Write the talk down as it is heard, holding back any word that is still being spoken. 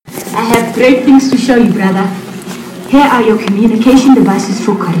have great things to show you, brother. Here are your communication devices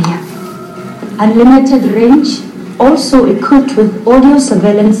for Korea. Unlimited range, also equipped with audio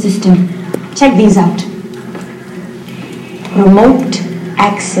surveillance system. Check these out. Remote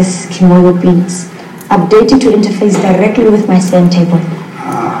access kimono beats. Updated to interface directly with my send table.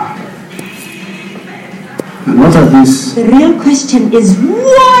 And what are these? The real question is,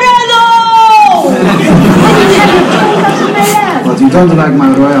 what are those? But you don't like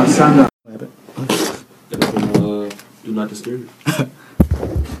my royal standard. Do not disturb.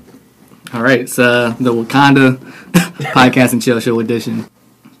 All right, it's the Wakanda podcast and chill show edition.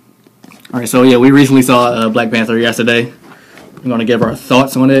 All right, so yeah, we recently saw Black Panther yesterday. We're going to give our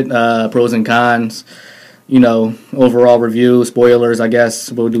thoughts on it, pros and cons, overall review, spoilers, I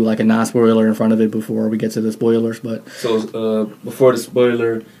guess. We'll do like a non-spoiler in front of it before we get to the spoilers. But So, before the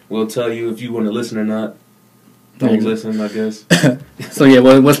spoiler, we'll tell you if you want to listen or not. Don't listen, I guess. So yeah,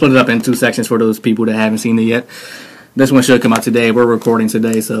 we'll split it up in two sections for those people that haven't seen it yet. This one should come out today. We're recording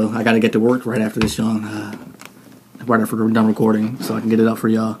today, so I got to get to work right after this, Sean. Right after we're done recording, so I can get it up for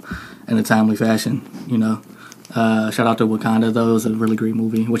y'all in a timely fashion, Shout out to Wakanda, though. It was a really great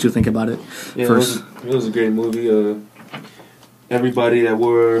movie. What you think about it? Yeah, first? It was a great movie. Everybody that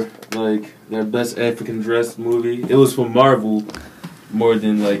wore, their best African dress movie. It was from Marvel more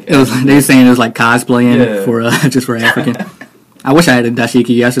than, It was. They were saying it was, cosplaying for just for African. I wish I had a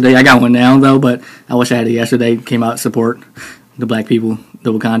dashiki yesterday. I got one now, though, but I wish I had it yesterday. Came out to support the black people,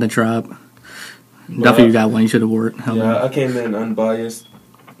 the Wakanda tribe. Definitely you got one. You should have wore it. I came in unbiased.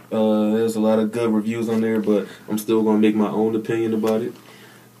 There's a lot of good reviews on there, but I'm still going to make my own opinion about it.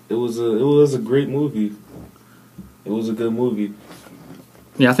 It was a great movie. It was a good movie.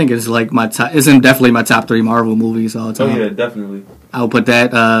 Yeah, I think it's my top. It's definitely my top 3 Marvel movies all the time. Oh yeah, definitely. I would put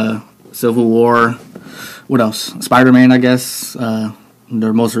that Civil War. What else? Spider-Man, I guess.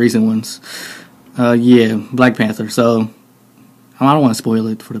 Their most recent ones. Black Panther. So I don't want to spoil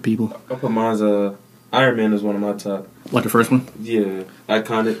it for the people. I put mine's Iron Man is one of my top. What, the first one? Yeah,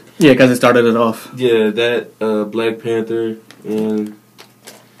 iconic. Yeah, because it started it off. Yeah, that Black Panther and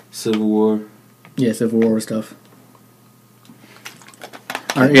Civil War. Yeah, Civil War stuff.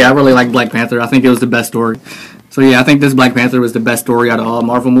 All right, yeah, I really like Black Panther. I think it was the best story. So yeah, I think this Black Panther was the best story out of all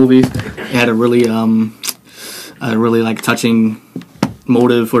Marvel movies. It had a really touching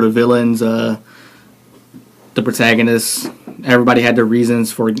motive for the villains, the protagonists. Everybody had their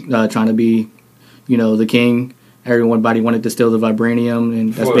reasons for trying to be, the king. Everybody wanted to steal the vibranium,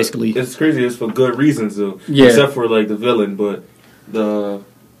 and that's basically. It's crazy. It's for good reasons, though. Yeah. Except for the villain, but the.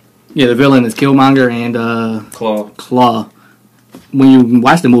 Yeah, the villain is Killmonger and Claw. When you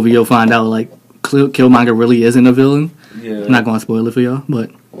watch the movie, you'll find out Killmonger really isn't a villain. Yeah. I'm not going to spoil it for y'all,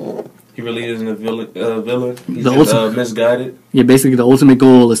 but he really isn't a villain. He's just misguided. Yeah, basically the ultimate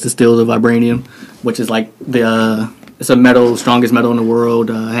goal is to steal the vibranium, which is it's a metal, strongest metal in the world.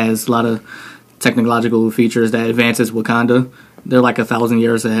 Has a lot of technological features that advances Wakanda. They're 1,000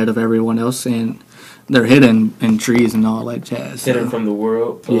 years ahead of everyone else, and they're hidden in trees and all that jazz. Hidden from the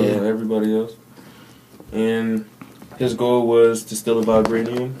world, everybody else. And his goal was to steal the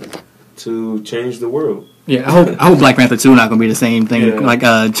vibranium to change the world. Yeah, I hope Black Panther 2 not going to be the same thing,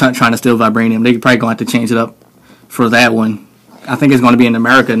 trying to steal vibranium. They probably going to have to change it up for that one. I think it's going to be in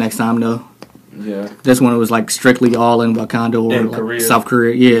America next time, though. Yeah. This one was strictly all in Wakanda or Korea. South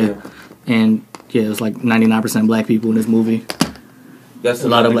Korea. Yeah. And it was 99% black people in this movie. That's a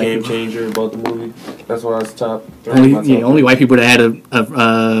lot of game changer about the movie. That's why it's top. Only white people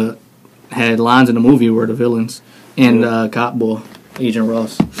that had lines in the movie were the villains and Cop Boy, Agent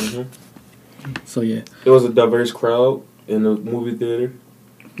Ross. Mm-hmm. So yeah, it was a diverse crowd in the movie theater.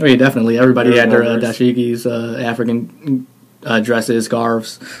 Oh yeah, definitely. Everybody had their dashikis, African dresses,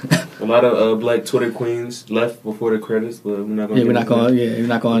 scarves. A lot of black Twitter queens left before the credits, but we're not going. We're not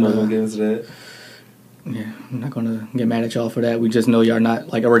going to get into that. Yeah, I'm not going to get mad at y'all for that. We just know y'all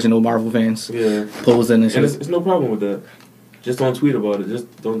not original Marvel fans. Yeah, posing and shit. And it's no problem with that. Just don't tweet about it.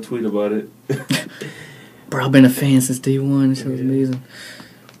 Just don't tweet about it. Bro, I've been a fan since day one. This shit was amazing,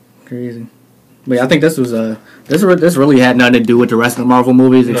 crazy. But yeah, I think this was this really had nothing to do with the rest of the Marvel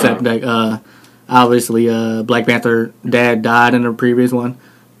movies, except that obviously Black Panther dad died in the previous one.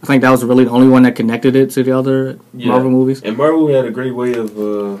 I think that was really the only one that connected it to the other Marvel movies. And Marvel had a great way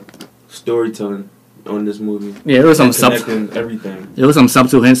of storytelling on this movie. Yeah, there was some everything. There was some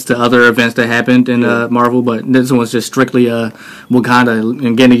subtle hints to other events that happened in Marvel, but this one was just strictly Wakanda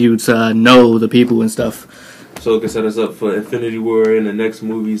and getting you to know the people and stuff. So it can set us up for Infinity War in the next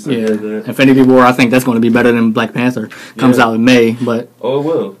movies. Infinity War, I think that's going to be better than Black Panther. Comes out in May, but... Oh, it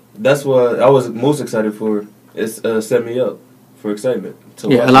will. That's what I was most excited for. It's set me up for excitement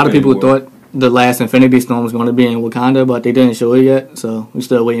Yeah, a lot of people thought the last Infinity Stone was going to be in Wakanda, but they didn't show it yet, so we're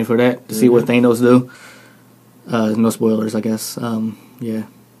still waiting for that to see what Thanos do. No spoilers, I guess. Yeah.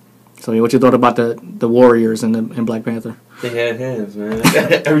 So, what you thought about the Warriors in Black Panther? They had hands, man.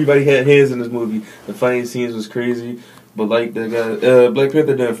 Everybody had hands in this movie. The fighting scenes was crazy, but like the guy, Black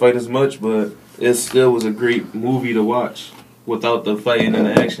Panther didn't fight as much, but it still was a great movie to watch without the fighting and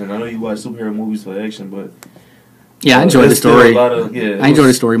the action. I know you watch superhero movies for action, but yeah, I enjoyed the story. I enjoyed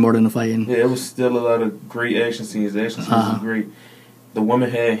the story more than the fighting. Yeah, it was still a lot of great action scenes. The action scenes was great. The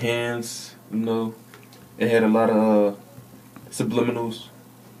woman had hands, you know. It had a lot of subliminals.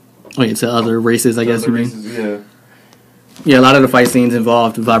 Oh, yeah, to other races, I guess you mean? Yeah. Yeah, a lot of the fight scenes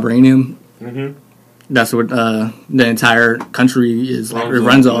involved vibranium. Mm-hmm. That's what the entire country is like. It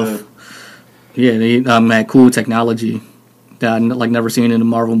runs off. Yeah, they had cool technology that I've never seen in a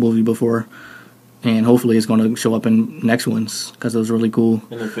Marvel movie before, and hopefully it's going to show up in next ones because it was really cool.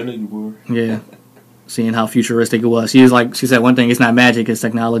 In Infinity War. Yeah, seeing how futuristic it was. She said one thing: it's not magic, it's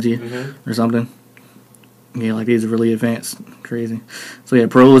technology or something. Yeah, like these are really advanced, crazy. So yeah,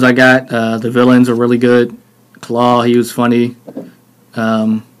 pros I got. The villains are really good. Claw, he was funny. Who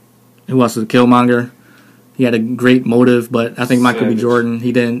else was Killmonger? He had a great motive, but I think Michael B. Jordan,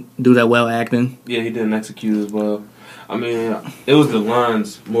 he didn't do that well acting. Yeah, he didn't execute as well. I mean, it was the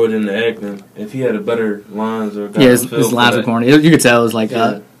lines more than the acting. If he had a better lines or his lines were corny. You could tell it was like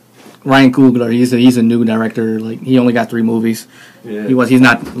Ryan Coogler. He's a new director. Like he only got 3 movies. Yeah, he's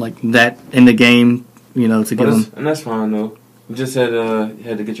not like that in the game. You know, to give him, and that's fine though. You just had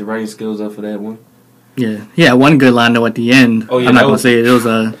to get your writing skills up for that one. Yeah, one good line though at the end. Oh yeah, I'm not gonna say it. It was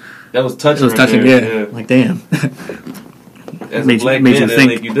that was touching. It was touching. Yeah. Like damn. As a black man, that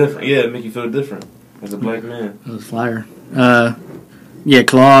make you different. Yeah, it make you feel different as a black man. It was fire. Yeah,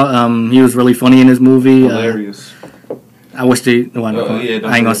 Claw. He was really funny in this movie. Hilarious. I wish they. I ain't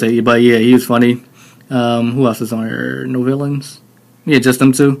gonna say, but yeah, he was funny. Who else is on here? No villains. Yeah, just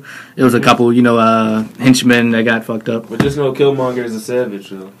them two. It was a couple, henchmen that got fucked up. But just know Killmonger is a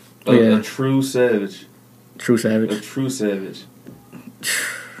savage, though. A true savage. True savage. A true savage.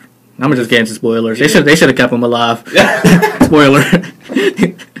 I'm gonna just get into spoilers. Yeah. They should have kept him alive. Spoiler.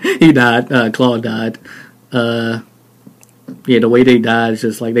 He died. Claw died. The way they died is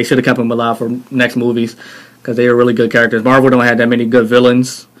just like they should have kept him alive for next movies because they are really good characters. Marvel don't have that many good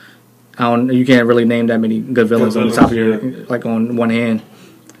villains. You can't really name that many good villains on the top of your like on one hand.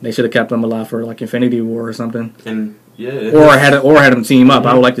 They should have kept them alive for like Infinity War or something. And or had them team up.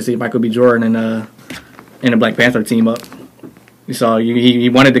 I would like to see Michael B. Jordan and the Black Panther team up. You saw he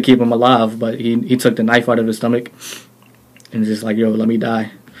wanted to keep him alive, but he took the knife out of his stomach and just like, yo, let me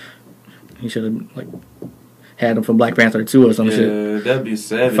die. He should have like had him from Black Panther 2 or some shit. Yeah, that'd be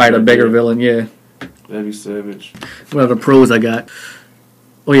savage. Fight a bigger villain, yeah. That'd be savage. What are the pros I got?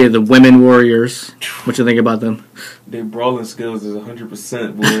 Oh yeah, the women warriors. What you think about them? Their brawling skills is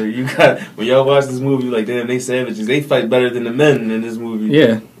 100%. Boy, you got when y'all watch this movie, like damn, they savages. They fight better than the men in this movie.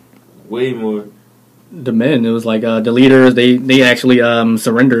 Yeah, way more. The men, it was like the leaders. They actually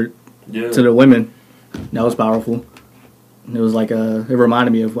surrendered to the women. That was powerful. It was like it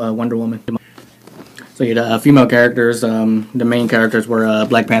reminded me of Wonder Woman. So yeah, the female characters. The main characters were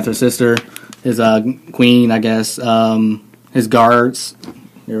Black Panther's sister, his queen, I guess. His guards.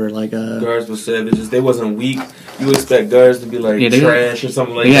 They were like guards were savages. They wasn't weak. You expect guards to be like trash or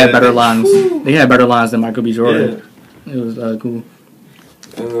something like that. They had better lines. They had better lines than Michael B. Jordan. Yeah. It was cool.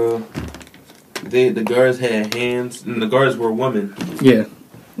 The guards had hands, and the guards were women. Yeah,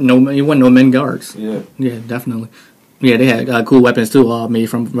 it wasn't no men guards. Yeah, definitely. Yeah, they had cool weapons too, all made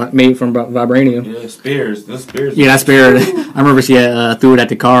from vibranium. Yeah, spears. The spears. Yeah, that spear. I remember she had threw it at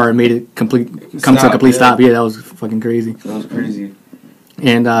the car and made it come to a complete stop. Yeah, that was fucking crazy. That was crazy.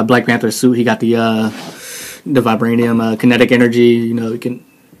 And Black Panther's suit, he got the vibranium kinetic energy. You know, you can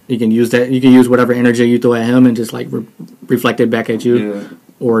use that. You can use whatever energy you throw at him and just like reflect it back at you. Yeah.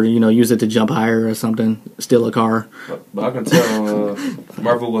 Or use it to jump higher or something, steal a car. But I can tell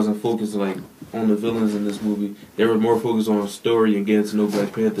Marvel wasn't focused like on the villains in this movie. They were more focused on story and getting to know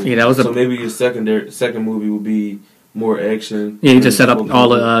Black Panther. Yeah, that was so maybe your second movie would be more action. Yeah, you just set up all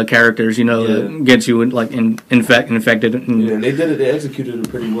the characters, get you like infected. And they did it. They executed it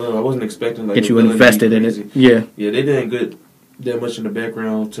pretty well. I wasn't expecting like get you invested in it. Yeah, they didn't get that much in the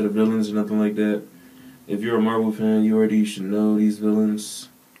background to the villains or nothing like that. If you're a Marvel fan, you already should know these villains.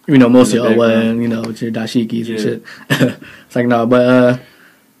 Most of y'all, with your dashikis and shit. It's like, no, but,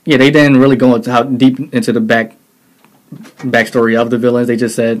 they didn't really go deep into the backstory of the villains. They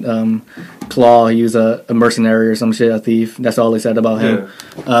just said Claw, he was a mercenary or some shit, a thief. That's all they said about him.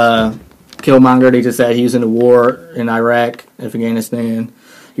 Killmonger, they just said he was in the war in Iraq, Afghanistan.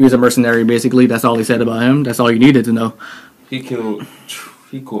 He was a mercenary, basically. That's all they said about him. That's all you needed to know. He killed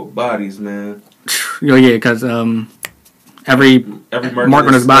bodies, man. Oh, yeah, because every mark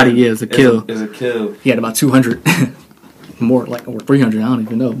on his body is a kill. Is a kill. He had about 200. More, like, or 300, I don't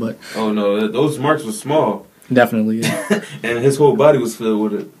even know. But oh, no, those marks were small. Definitely, yeah. And his whole body was filled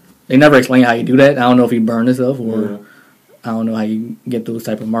with it. They never explain how you do that. I don't know if he burned himself or I don't know how you get those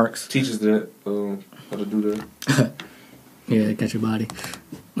type of marks. Teaches that, how to do that. Yeah, catch your body.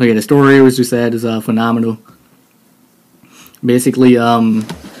 Okay, the story, as you said, is phenomenal. Basically,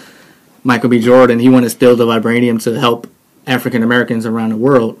 Michael B. Jordan, he wanted to steal the vibranium to help African Americans around the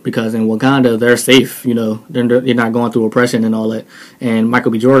world because in Wakanda, they're safe, you know. They're not going through oppression and all that. And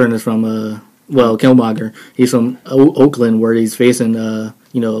Michael B. Jordan is from, Killmonger. He's from Oakland where he's facing,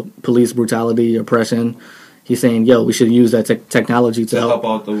 police brutality, oppression. He's saying, "Yo, we should use that technology to help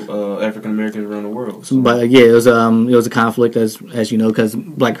out the African Americans around the world." So. But yeah, it was a conflict, as you know, because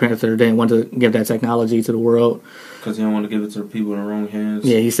Black Panther didn't want to give that technology to the world because he didn't want to give it to the people in the wrong hands.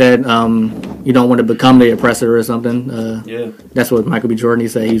 Yeah, he said, "You don't want to become the oppressor or something." Yeah, that's what Michael B. Jordan he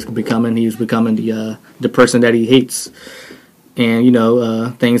said he was becoming. He was becoming the person that he hates, and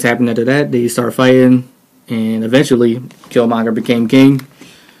things happened after that. They started fighting, and eventually Killmonger became king.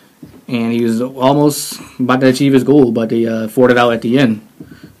 And he was almost about to achieve his goal, but they fought it out at the end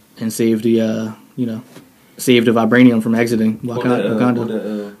and saved the vibranium from exiting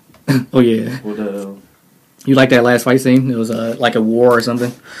Wakanda. Oh yeah. You like that last fight scene? It was like a war or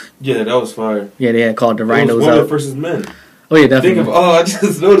something. Yeah, that was fire. Yeah, they had called the rhinos women out versus men. Oh yeah, definitely. I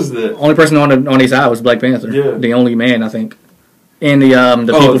just noticed that. Only person on their side was Black Panther. Yeah, the only man I think, and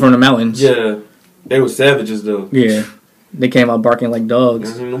the people from the mountains. Yeah, they were savages though. Yeah. They came out barking like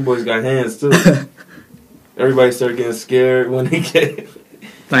dogs. Mm-hmm. Them boys got hands too. Everybody started getting scared when they came.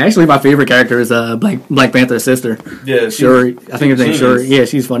 Actually, my favorite character is Black Panther's sister. Yeah, Shuri. I think her name's Shuri. Yeah,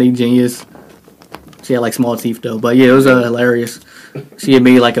 she's funny, genius. She had like small teeth though, but yeah, it was hilarious. She had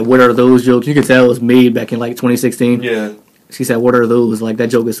made like a "What are those" joke. You could tell it was made back in like 2016. Yeah. She said, "What are those?" Like that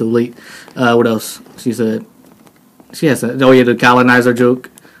joke is so late. What else? She said, she has the colonizer joke.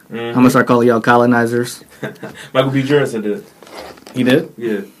 Mm-hmm. I'm gonna start calling y'all colonizers. Michael B. Jordan said that. He did?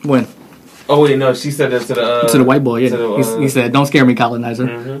 Yeah. When? Oh wait, no, she said that to the white boy. Yeah, he said, "Don't scare me, colonizer."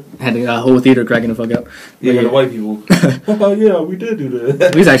 Mm-hmm. Had the whole theater cracking the fuck up. Yeah, the white people. Oh yeah, we did do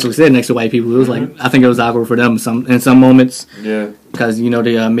that. We was actually sitting next to white people. It was like I think it was awkward for them in some moments. Yeah. Because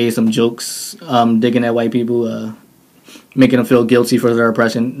they made some jokes digging at white people. Making them feel guilty for their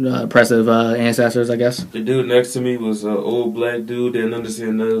oppressive ancestors, I guess. The dude next to me was an old black dude. Didn't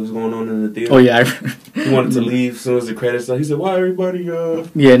understand what was going on in the theater. Oh yeah, he wanted to leave as soon as the credits started. He said, "Why everybody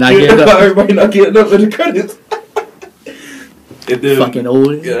not getting up? Why everybody not getting up in the credits?" And then, fucking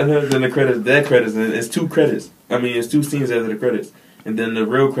old. Yeah, then the credits. That credits. And it's 2 credits. I mean, it's 2 scenes after the credits, and then the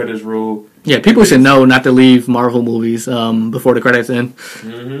real credits roll. Yeah, people should know not to leave Marvel movies before the credits end.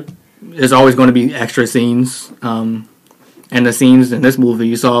 Mm-hmm. There's always going to be extra scenes. And the scenes in this movie,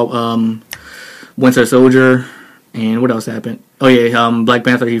 you saw Winter Soldier, and what else happened? Oh yeah, Black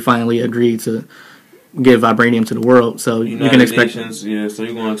Panther. He finally agreed to give vibranium to the world, so you can expect. Nations, yeah, so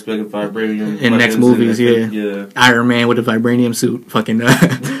you're gonna expect vibranium in next movies. Yeah, Iron Man with a vibranium suit. Fucking.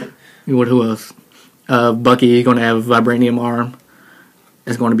 Who else? Bucky gonna have a vibranium arm.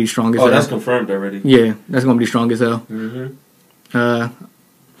 It's going to be strong as hell. Oh, that's confirmed already. Yeah, that's going to be strong as hell. Mm-hmm.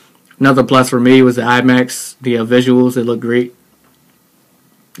 Another plus for me was the IMAX, the visuals. It looked great.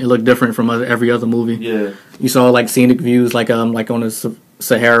 It looked different from every other movie. Yeah. You saw like scenic views, like on the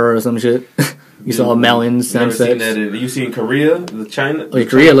Sahara or some shit. You saw mountains, sunsets. You seen Korea, the China? Oh, yeah,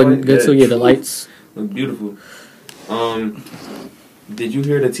 Korea looked good too. Yeah, the lights look beautiful. Did you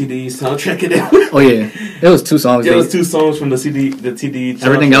hear the TDE soundtrack in it? Oh yeah, it was 2 songs. Yeah, it was 2 songs from the TDE soundtrack.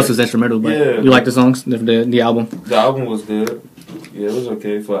 Everything else was instrumental, but you like the songs, the album? The album was good. Yeah, it was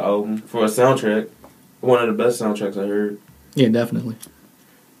okay for an album. For a soundtrack, one of the best soundtracks I heard. Yeah, definitely.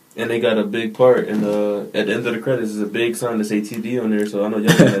 And they got a big part, and at the end of the credits is a big sign that say TD on there, so I know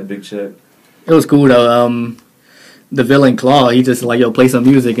y'all got that big check. It was cool though. The villain Claw, he just like, yo, play some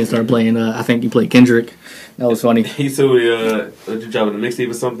music and start playing. I think he played Kendrick. That was funny. He said, "Did you drop a mixtape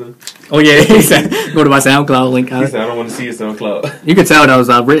or something?" Oh yeah, he said, "Go to my SoundCloud link." He said, "I don't want to see your SoundCloud." You could tell that was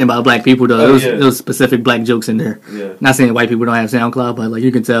written by black people though. There was specific black jokes in there. Yeah. Not saying white people don't have SoundCloud, but like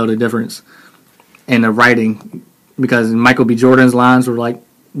you can tell the difference in the writing because Michael B. Jordan's lines were like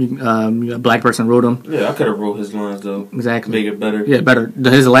a black person wrote them. Yeah, I could have wrote his lines though. Exactly. Make it better. Yeah, better.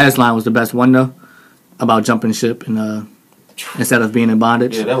 His last line was the best one though, about jumping ship and instead of being in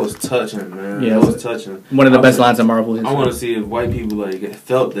bondage. Yeah, that was touching, man. Yeah, that was touching. One of the best lines in Marvel. I want to see if white people like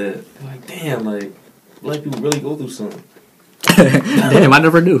felt that. Like, damn, like black people really go through something. Damn, I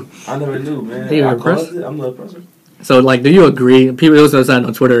never knew. I never knew, man. They were I impressed? caused it. I'm the oppressor. So, like, do you agree? People also said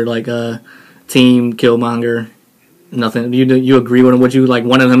on Twitter, like, Team Killmonger, nothing. You agree with him? Would you, like,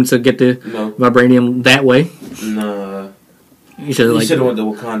 wanted him to get the vibranium that way? Nah. You should have went the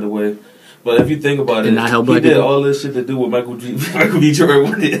Wakanda way. But if you think about it, he did all this shit to do what Michael B. Jordan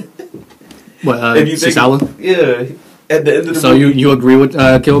wanted. What, if you think T'Challa? Yeah. At the end of the so movie, you agree with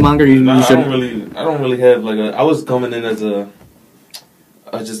Killmonger? I don't really have like a. I was coming in as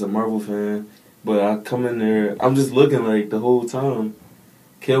just a Marvel fan, but I come in there. I'm just looking like the whole time.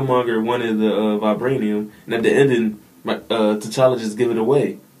 Killmonger wanted the vibranium, and at the ending, T'Challa just give it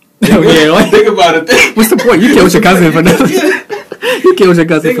away. Think about it. What's the point? You killed your cousin for nothing. You killed your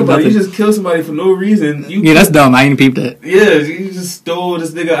cousin for nothing. You just kill somebody for no reason. That's dumb. I ain't peeped that. Yeah, you just stole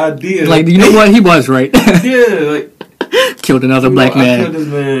this nigga idea. Like, you know what? He was right. Yeah, like killed another black man. I killed this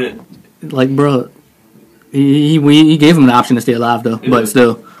man. Like, bro, he gave him the option to stay alive though, but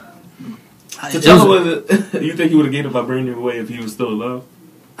still. T'Challa you think he would have gave the vibranium away if he was still alive?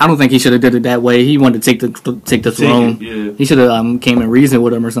 I don't think he should have did it that way. He wanted to take the throne. Yeah. He should have came and reasoned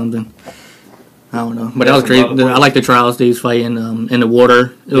with him or something. I don't know, but that was crazy. I like the trials they was fighting in the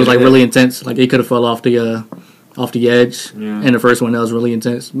water. It was like really intense. Like he could have fell off the edge. Yeah. In the first one, that was really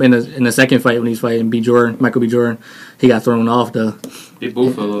intense. In the second fight when he's fighting Michael B. Jordan, he got thrown off. They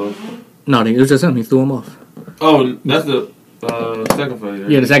both fell off. No, it was just him. He threw him off. Oh, that's the second fight. Right?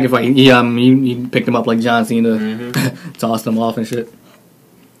 Yeah, the second fight. He picked him up like John Cena, tossed him off and shit.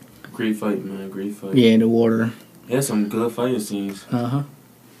 Great fight, man. Great fight. Yeah, in the water. He had some good fighting scenes.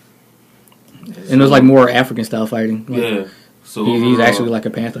 And it was like more African style fighting. Like, yeah. So he's actually like a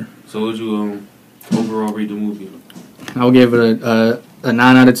panther. So would you overall rate the movie? I would give it a 9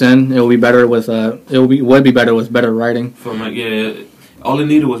 out of 10. It would be better with would be better with better writing. All it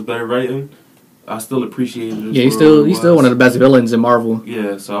needed was better writing. I still appreciated it. Yeah, he's still one of the best villains in Marvel.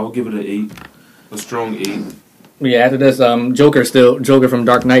 Yeah, so I would give it an 8, a strong 8. Yeah, after this, Joker from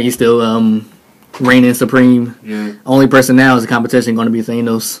Dark Knight, he's still reigning supreme. Yeah. Only person now is the competition going to be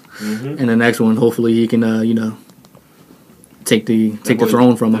Thanos. In the next one, hopefully he can take the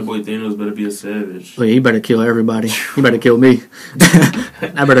throne from him. That boy Thanos better be a savage. Oh, yeah, he better kill everybody. He better kill me.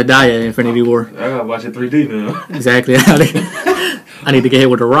 I better die at Infinity War. I gotta watch it 3D now. Exactly. I need to get hit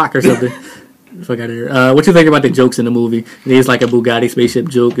with a rock or something. Fuck out of here. What you think about the jokes in the movie? It's like a Bugatti spaceship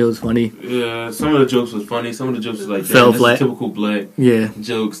joke. It was funny. Yeah, some of the jokes was funny. Some of the jokes was like fell flat. Typical black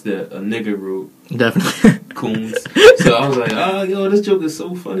jokes that a nigga wrote. Definitely. Coons. So I was like, this joke is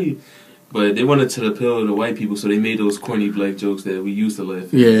so funny. But they wanted to appeal to white people, so they made those corny black jokes that we used to laugh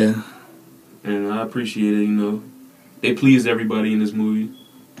at. Yeah. And I appreciate it, They pleased everybody in this movie.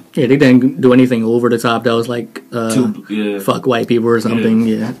 Yeah, they didn't do anything over the top that was like fuck white people or something.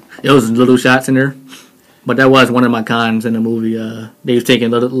 Yeah. It was little shots in there. But that was one of my cons in the movie. They was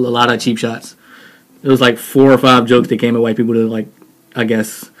taking a lot of cheap shots. It was like 4 or 5 jokes that came at white people to, like, I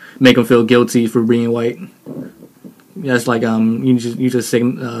guess, make them feel guilty for being white. That's like you just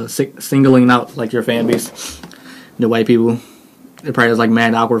singling out like your fan base, the white people. It probably was like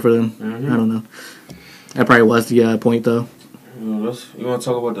mad awkward for them. I don't know. That probably was the point though. You want to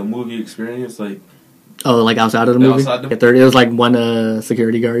talk about the movie experience, like? Oh, like outside of the movie. It was like one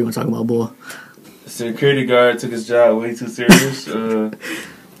security guard. You want to talk about bull? The security guard took his job way too serious.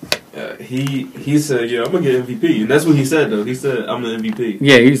 He said, "Yeah, I'm gonna get MVP," and that's what he said. Though he said, "I'm the MVP."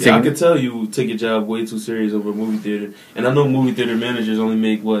 Yeah, I could tell you take your job way too serious over a movie theater, and I know movie theater managers only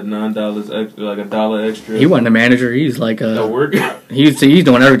make $9 extra, like $1 extra. He wasn't a manager. He's like at work. he's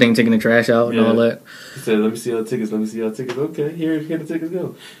doing everything, taking the trash out and all that. He said, "Let me see your tickets. Let me see your tickets." Okay, here the tickets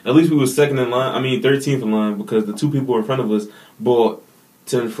go. At least we was second in line. I mean, 13th in line because the 2 people in front of us bought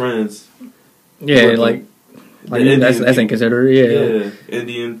 10 friends. Yeah, like that's inconsiderate. Yeah,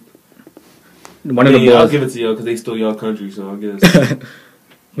 Indian. One of the boys. I'll give it to y'all because they stole y'all country, so I guess.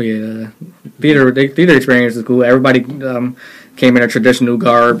 Well, yeah, theater experience is cool. Everybody came in their traditional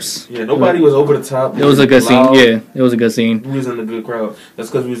garbs. Yeah, nobody was over the top. It was a good scene. Yeah, it was a good scene. We was in a good crowd.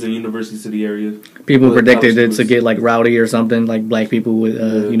 That's because we was in University City area. People predicted it to get like rowdy or something, like black people with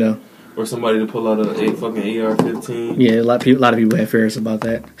or somebody to pull out a fucking AR-15. Yeah, a lot of people had fears about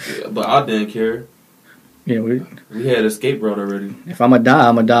that. Yeah, but I didn't care. Yeah, we had escape route already. If I'm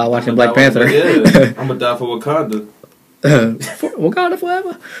gonna die watching Black Panther. I'm gonna die for Wakanda. Wakanda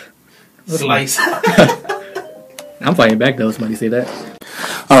forever. Slice. I'm fighting back though. Somebody say that.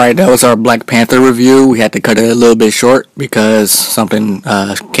 All right, that was our Black Panther review. We had to cut it a little bit short because something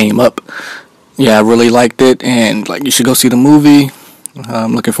came up. Yeah, I really liked it, and like you should go see the movie.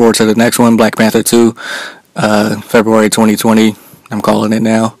 I'm looking forward to the next one, Black Panther 2, February 2020. I'm calling it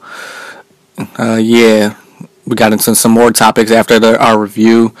now. Yeah, we got into some more topics after our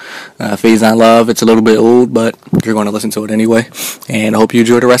review. Phase on Love, it's a little bit old, but you're going to listen to it anyway. And I hope you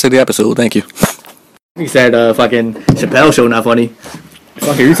enjoy the rest of the episode. Thank you. He said, fucking Chappelle show not funny. What the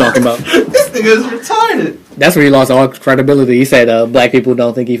fuck are you talking about? This nigga's retarded. That's where he lost all credibility. He said, black people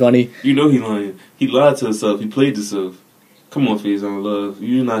don't think he funny. You know he lying. He lied to himself. He played himself. Come on, Phase on Love.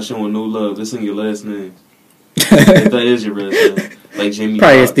 You're not showing no love. This ain't your last name. If that is your last name. Like Jamie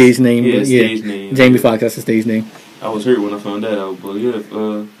Probably Foxx. a stage name. Yeah, stage name. Jamie Foxx, that's a stage name. I was hurt when I found that out, but yeah.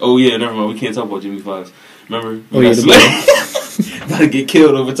 Oh yeah, never mind. We can't talk about Jamie Foxx. Remember? Oh yeah, the boy. About to get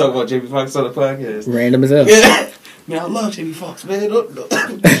killed over talking about Jamie Foxx on the podcast. Random as hell. Yeah. Man, I love Jamie Foxx, man. Don't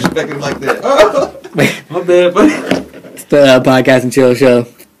disrespect him like that. My bad, buddy. It's the Podcast and Chill Show.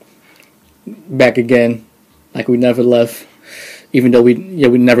 Back again. Like we never left. Even though we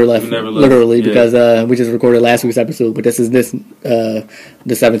never left. Literally, yeah. Because we just recorded last week's episode, but this is the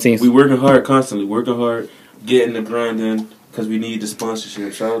 17th. We working hard, constantly working hard, getting the grind in, because we need the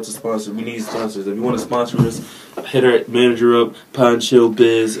sponsorship. Shout out to sponsors. We need sponsors. If you want to sponsor us, hit our manager up,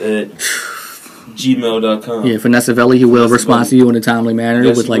 podchillbiz at gmail.com. Yeah, Vanessa Velli, he will respond to you in a timely manner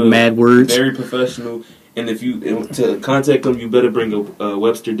with like mad words. Very professional. And if you to contact him, you better bring a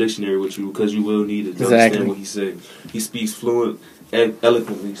Webster dictionary with you, because you will need it to understand what he's saying. He speaks fluent and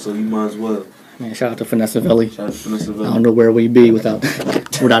eloquently, so you might as well. Man, shout out to Vanessa Velli. Shout out to Vanessa Velli. I don't know where we'd be without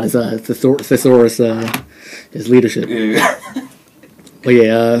his thesaurus, his leadership. Yeah. But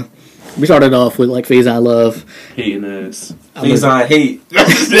yeah, we started off with like Phase on Love, hating ass. Phase on hate.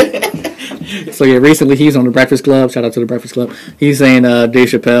 So yeah, recently he's on the Breakfast Club. Shout out to the Breakfast Club. He's saying Dave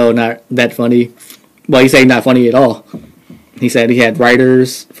Chappelle not that funny. Well, he's saying not funny at all. He said he had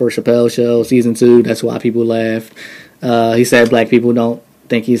writers for Chappelle's show, season 2. That's why people laughed. He said black people don't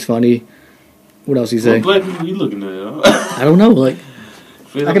think he's funny. What else he say? What black people you looking at? I don't know. Like,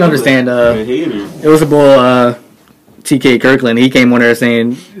 I can understand. It was a boy, T.K. Kirkland. He came on there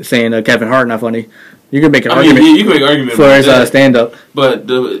saying Kevin Hart not funny. You can make an argument. You can make an argument for his stand-up. But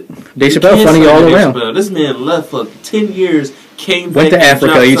Dave Chappelle funny all around. Chappelle. This man left for 10 years. Went to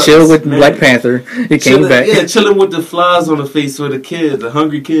Africa. He chilled with Black Panther. He came back. Yeah, chilling with the flies on the face for the kids, the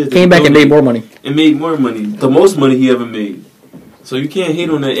hungry kids. Came back and made more money. And made more money. The most money he ever made. So you can't hate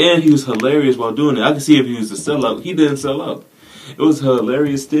on that. And he was hilarious while doing it. I can see if he was a sellout. He didn't sell out. It was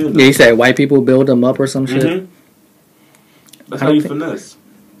hilarious still. Yeah, he said white people build him up or some shit. That's how you finesse.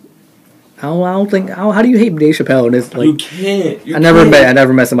 I don't think. How do you hate Dave Chappelle? And it's like you can't. I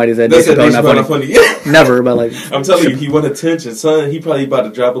never met somebody that said Dave Chappelle not funny. Never, but like I'm telling you, he want attention, son. He probably about to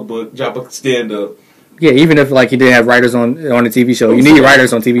drop a book, drop a stand up. Yeah, even if like he didn't have writers on a TV show, you need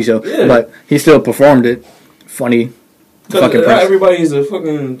writers on TV show. Yeah. But he still performed it. Funny. Fucking everybody is a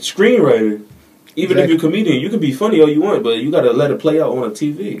fucking screenwriter. Even if you're a comedian, you can be funny all you want, but you got to let it play out on a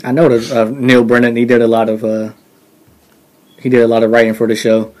TV. I know that Neil Brennan. He did a lot of writing for the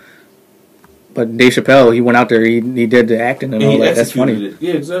show. But Dave Chappelle, he went out there, he did the acting and all that. That's funny. It.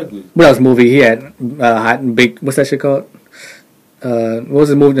 Yeah, exactly. What else movie he had? Hot and Baked. What's that shit called? What was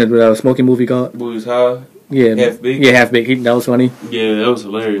the movie? The smoking movie called? Booze High. Yeah, Half Baked. Yeah, Half Baked. That was funny. Yeah, that was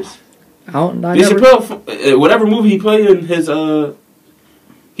hilarious. Dave Chappelle, whatever movie he played in,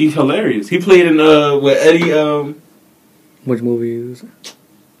 he's hilarious. He played in with Eddie. Which movie was it?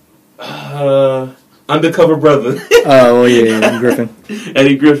 Undercover Brother. Oh yeah, Griffin.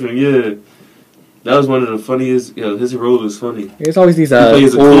 Eddie Griffin. Yeah. That was one of the funniest. His role is funny. There's always these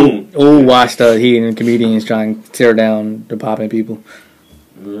old washed heathen comedians trying to tear down the popping people.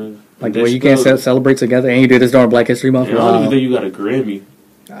 Yeah. Like the way you can't celebrate together, and he did this during Black History Month. I don't even think you got a Grammy.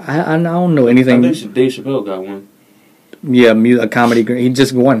 I don't know anything. I think Dave Chappelle got one. Yeah, a comedy. He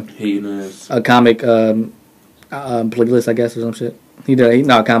just won. Hating ass. A comic playlist, I guess, or some shit. He did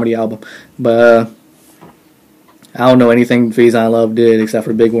not a comedy album, but I don't know anything Phase on Love did except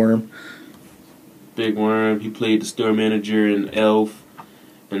for Big Worm. Big Worm. He played the store manager in Elf,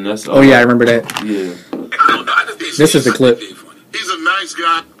 and that's all. Oh yeah, I remember that. Yeah. This is the clip. He's a nice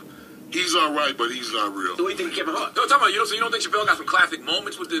guy. He's all right, but he's not real. So what do you think of Kevin Hart? No, talking about so you don't think Chappelle got some classic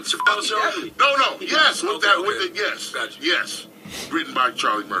moments with the Chappelle show? No. Yes, with that. Yes, gotcha. Yes. Written by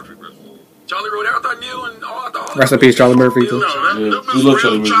Charlie Murphy. Charlie wrote it. I thought Neil and all. Rest in peace, Charlie Murphy. Too. No, that's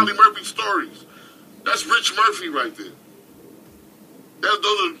real Charlie Murphy stories. That's Rich Murphy right there. Those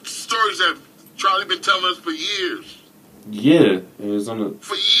are stories that Charlie been telling us for years. Yeah, it was on the...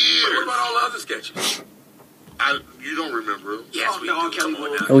 For years. But what about all the other sketches? You don't remember him? Yes, the R. Kelly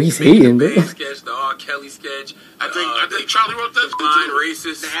one. Oh, he's hating, man. Sketch, the R. Kelly sketch. I think Charlie wrote that. Line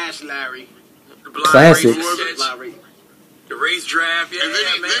racist. The Ash Larry. Classics. The race draft, yeah, and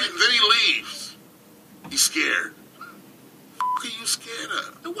then he leaves. He's scared. What are you scared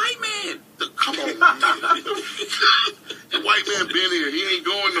of? The white man. Come on, man. The white man been here. He ain't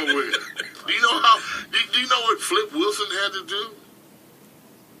going nowhere. Do you know what Flip Wilson had to do?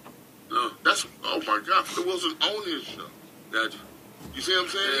 No, oh my God, Flip Wilson owned his show. Gotcha. You see what I'm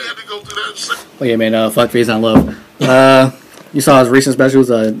saying? He had to go through that. Oh yeah, man. Fuck Face on Love. You saw his recent specials,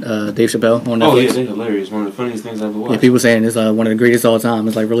 Dave Chappelle on Netflix. Oh yeah, they're hilarious. One of the funniest things I've ever watched. Yeah, people saying it's one of the greatest of all time.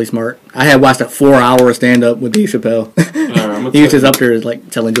 It's like really smart. I had watched a 4-hour stand up with Dave Chappelle. Right, he was just up there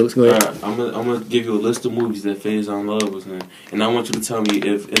like telling jokes. Go ahead. Right, I'm gonna give you a list of movies that Phase on Love was in, and I want you to tell me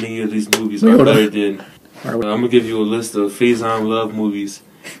if any of these movies are better than. I'm gonna give you a list of Phase on Love movies.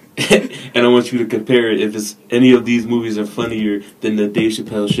 And I want you to compare it if it's any of these movies are funnier than the Dave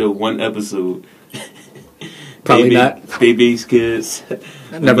Chappelle Show one episode. Probably not. Baby's Kids,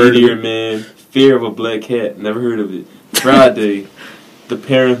 Never heard of it. Man, Fear of a Black Cat, never heard of it. Friday, The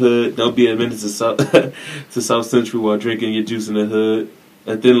Parenthood, Don't Be Admitted to South Central while drinking your juice in the hood,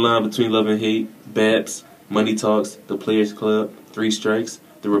 A Thin Line Between Love and Hate, Babs, Money Talks, The Players Club, Three Strikes,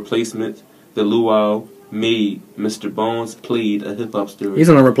 The Replacement, The Luau, Made, Mr. Bones Played, A Hip Hop Story. He's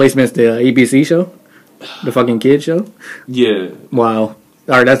on The Replacements, the ABC show, the fucking kid show. Yeah. Wow. All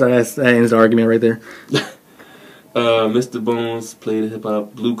right, that ends the argument right there. Mr. Bones Played a Hip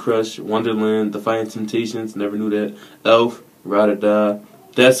Hop, Blue Crush, Wonderland, Defiant Temptations, never knew that. Elf, Ride or Die,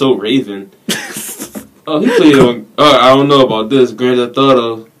 That's So Raven. Oh, he played on. I don't know about this. Grand Theft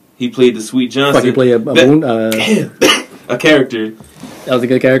Auto. He played the Sweet Johnson. Fuck, he played a character. That was a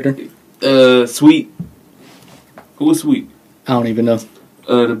good character. Sweet. Who was Sweet? I don't even know.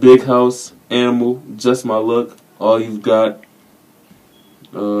 The Big House, Animal, Just My Luck, All You've Got.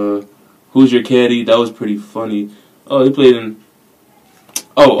 Who's Your Caddy? That was pretty funny. Oh, he played in.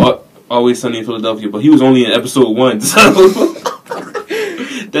 Always Sunny in Philadelphia, but he was only in episode 1. So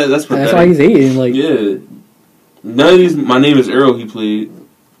that's why he's eating. Like, yeah. None of these. My Name Is Earl. He played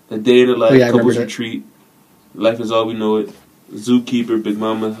A Day in the Life, Couples Retreat, Life Is All We Know It, Zookeeper, Big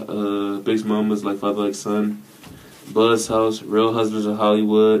Mama's Like Father Like Son, Buzz House, Real Husbands of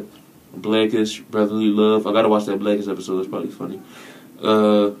Hollywood, Blackish, Brotherly Love. I gotta watch that Blackish episode. It's probably funny.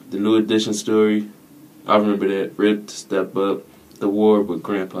 The New Edition Story. I remember that. Ripped, Step Up, The War with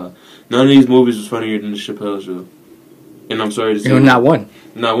Grandpa. None of these movies was funnier than the Chappelle Show. And I'm sorry to say, not one.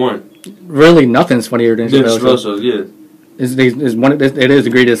 Not one. Really, nothing's funnier than Chappelle Show. Yeah. It is the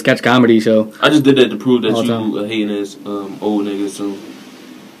greatest sketch comedy show. I just did that to prove that you hating as old niggas. So,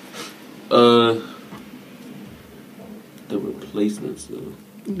 The Replacements.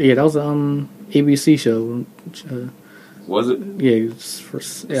 Yeah, that was ABC show. Was it?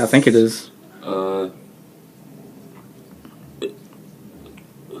 Yeah, I think it is.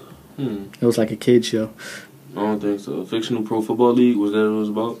 It was like a kid show. I don't think so. Fictional Pro Football League, was that what it was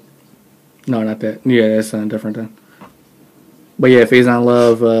about? No, not that. Yeah, that's something different then. But yeah, Phase on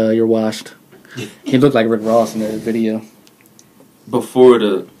Love, You're Washed. He looked like Rick Ross in the video. Before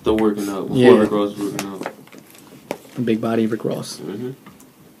the working out. Before Rick Ross was working out. The big body Rick Ross. Mm-hmm.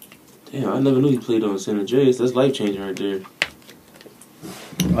 Damn, I never knew he played on San Andreas. That's life changing right there.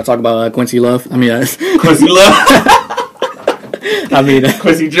 I talk about Quincy Love. I mean, Quincy Love. I mean,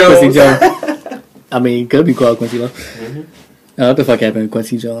 Quincy Jones. Quincy Jones. I mean, could be called Quincy Love. Mm-hmm. What the fuck happened with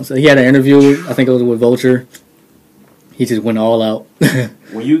Quincy Jones? He had an interview. I think it was with Vulture. He just went all out.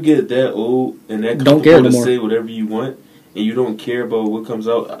 When you get that old and that don't care anymore, to say whatever you want, and you don't care about what comes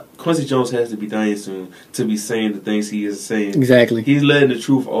out, Quincy Jones has to be dying soon to be saying the things he is saying. Exactly. He's letting the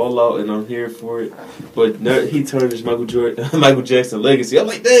truth all out, and I'm here for it. But he turned his Michael Jackson legacy. I'm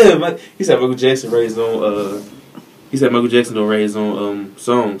like, damn. He said Michael Jackson write his own. He said Michael Jackson don't write his own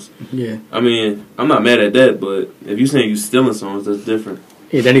songs. Yeah. I mean, I'm not mad at that, but if you saying you stealing songs, that's different.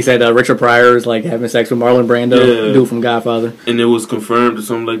 Yeah, then he said Richard Pryor is like having sex with Marlon Brando, dude from Godfather. And it was confirmed or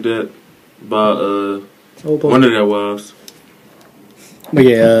something like that by one of their wives. But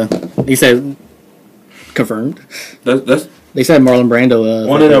yeah, he said confirmed. That's they said Marlon Brando.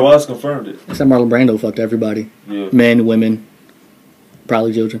 One of their wives confirmed it. They said Marlon Brando fucked everybody. Yeah. Men, women,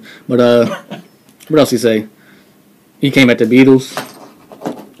 probably children. But what else he say? He came at the Beatles.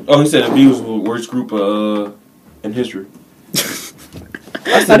 Oh, he said the Beatles were the worst group in history.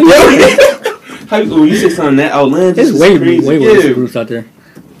 I said, you said something that outlandish? It's way worse groups out there.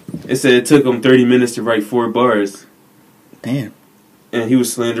 It said it took him 30 minutes to write 4 bars. Damn. And he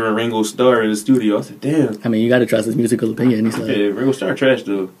was slandering Ringo Starr in the studio. I said, damn. I mean, you got to trust his musical opinion. He's like, yeah, Ringo Starr trash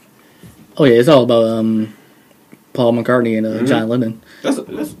though. Oh yeah, it's all about Paul McCartney and John Lennon. That's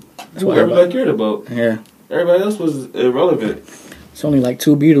what everybody cared about. Yeah. Everybody else was irrelevant. It's only like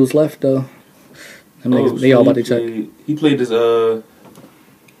 2 Beatles left though. Them niggas, they all about to check. He played this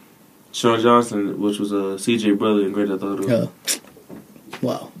Sean Johnson, which was CJ brother in Grand Theft Auto.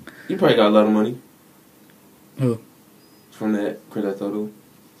 Wow. He probably got a lot of money. Who? From that Grand Theft Auto.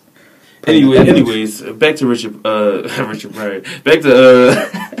 Anyways, back to Richard Pryor. Back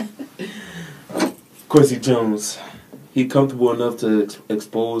to Quincy Jones. He comfortable enough to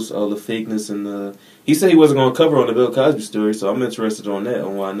expose all the fakeness and he said he wasn't going to cover on the Bill Cosby story, so I'm interested on that,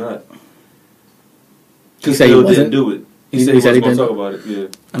 on why not. He said he didn't do it. He said he wasn't going to talk about it, yeah.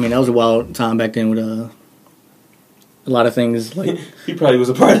 I mean, that was a wild time back then with a lot of things. Like he probably was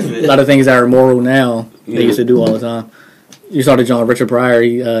a part of it. A lot of things that are immoral now, they used to do all the time. You saw the John Richard Pryor,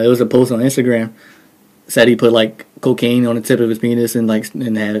 it was a post on Instagram, said he put like cocaine on the tip of his penis and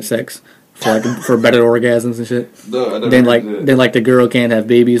had sex for better orgasms and shit. Then the girl can't have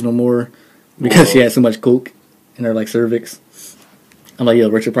babies no more because she had so much coke in her like cervix. I'm like, yo,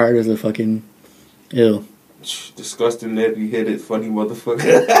 Richard Pryor is a fucking ew. Disgusting, nappy-headed, funny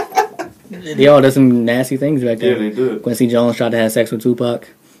motherfucker. They all did some nasty things back then. Yeah, they did. Quincy Jones tried to have sex with Tupac.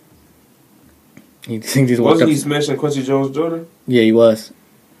 Wasn't he smashing Quincy Jones' daughter? Yeah, he was.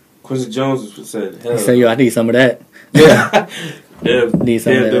 Quincy Jones said, hell. He said, yo, I need some of that. Yeah. Yeah. Need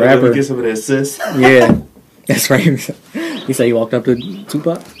some of that rapper. Let me get some of that sis. Yeah. That's right. He said he walked up to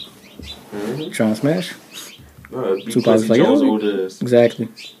Tupac. Trying to smash. Tupac was like, yo. Exactly.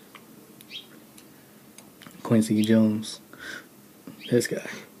 Quincy Jones. This guy.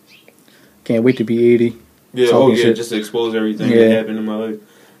 Can't wait to be 80. Yeah, shit. Just to expose everything that happened in my life.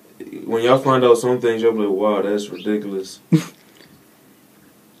 When y'all find out some things, y'all be like, wow, that's ridiculous.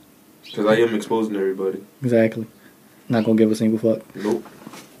 Because I am exposing everybody. Exactly. Not going to give a single fuck. Nope.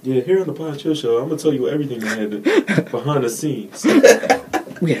 Yeah, here on the Pod Chill Show, I'm going to tell you everything that happened behind the scenes.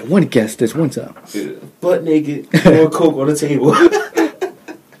 We had one guest this one time. Yeah. Butt naked, throwing coke on the table.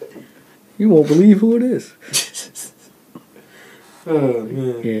 You won't believe who it is. Oh,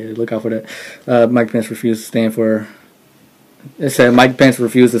 man. Yeah, look out for that. Mike Pence refused to stand for... It said Mike Pence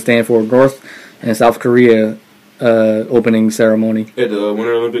refused to stand for North and South Korea opening ceremony. At the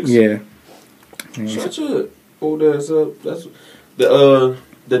Winter Olympics? Yeah. Shut your old ass up. That's the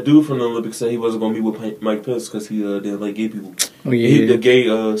dude from the Olympics said he wasn't going to be with Mike Pence because he didn't like gay people. Oh, yeah. The gay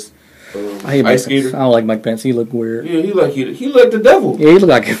I hate ice skater. I don't like Mike Pence. He looked weird. Yeah, he like the devil. Yeah, he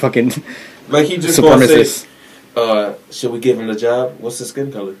looked like a fucking like he just going to say, should we give him the job? What's his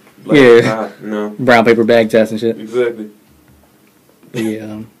skin color? Like, yeah. No. Brown paper bag test and shit. Exactly.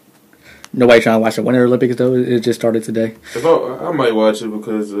 Yeah. Nobody trying to watch the Winter Olympics though. It just started today. If I might watch it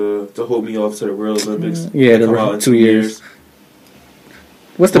because to hold me off to the World Olympics. Yeah, the 2 years.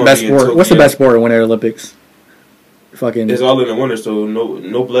 What's the best sport? What's the best sport in Winter Olympics? Fucking. It's all in the winter, so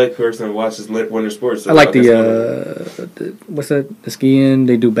no black person watches winter sports. So I like the what's that? The skiing.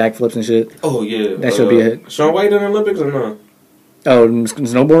 They do backflips and shit. Oh yeah, that should be a hit. Shaun White in the Olympics or no? Oh,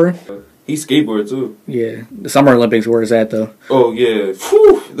 snowboarding. He skateboard too. Yeah, the Summer Olympics where it's at though. Oh yeah,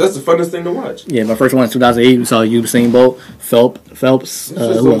 whew, that's the funnest thing to watch. Yeah, my first one in 2008. We saw Usain Bolt, Phelps. Them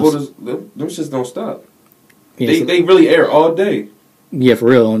shits don't stop. Yeah, they really air all day. Yeah, for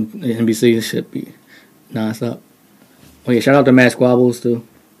real on NBC. This shit be nonstop. Oh yeah, shout out to Matt Squabbles too.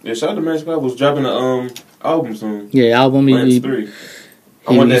 Yeah, shout out to Matt Squabbles dropping the album soon. Yeah, album. Lance 3.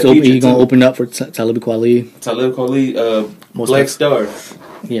 He's gonna open up for Talib Kweli. Talib Kweli, Black Star.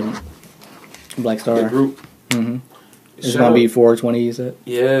 Yeah, Black Star. The group. Mm-hmm. It's gonna be 420. You said.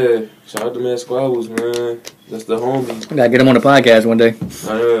 Yeah, shout out to Matt Squabbles, man. That's the homie. Gotta get him on the podcast one day.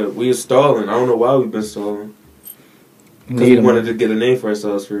 We are stalling. I don't know why we've been stalling. Because we wanted to get a name for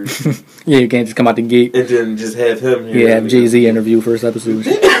ourselves first. Yeah, you can't just come out the gate. And then just have him here. Yeah, have Jay-Z interview first episode.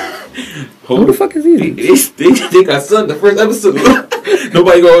 Who the fuck is he? They got sucked the first episode.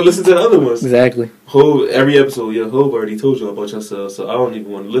 Nobody gonna listen to the other ones. Exactly. Every episode, Hov already told you about yourself, so I don't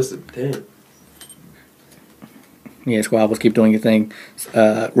even want to listen. Damn. Yeah, Squabbles, keep doing your thing.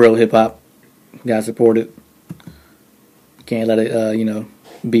 Real hip-hop. Gotta support it. Can't let it,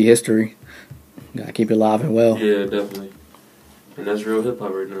 be history. Gotta keep it alive and well. Yeah, definitely. And that's real hip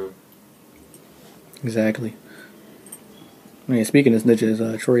hop right now. Exactly. I mean, speaking of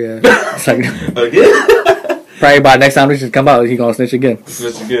snitches, Troy, it's like again. Probably by next time this should come out, he gonna snitch again.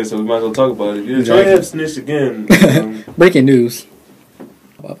 Snitch again, so we might as well talk about it. Yeah, exactly. Troy have snitched again. Breaking news.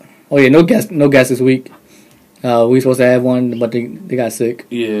 Oh yeah, no guest this week. We supposed to have one, but they got sick.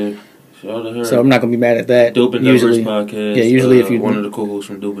 Yeah. Shout out to her. So I'm not gonna be mad at that. Dope and Diverse podcast. Yeah, usually if you one of the co-hosts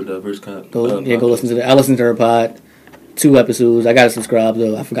from Dope and Diverse go listen to that. I listened to her pod, 2 episodes. I gotta subscribe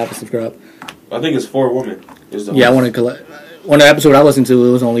though. I forgot to subscribe. I think it's 4 women. I want to collect. One of the episodes I listened to,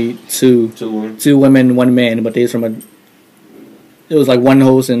 it was only 2 women, 1 man, but they was from it was like one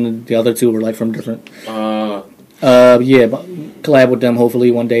host and the other two were like from different. Yeah, but collab with them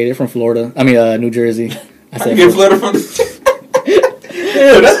hopefully one day. They're from Florida. I mean, New Jersey. I said get Florida from.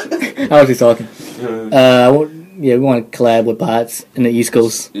 How was he talking? Yeah, we want to collab with pods in the East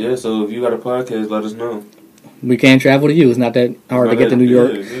Coast. Yeah, so if you got a podcast, let us know. We can travel to you. It's not that hard to get to New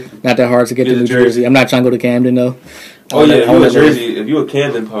York. Not that hard to get to New Jersey. I'm not trying to go to Camden though. Oh yeah, if you a Jersey, if you a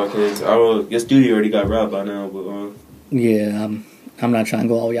Camden podcast, your studio already got robbed by now. But yeah, I'm not trying to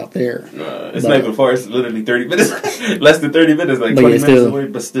go all the way out there. Nah, it's not even far. It's literally 30 minutes, less than 30 minutes, like 20 minutes away.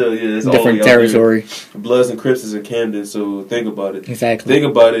 But still, yeah, it's different all territory. Bloods and Crips is in Camden, so think about it. Exactly. Think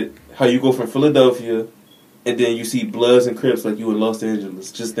about it. How you go from Philadelphia, and then you see Bloods and Crips like you in Los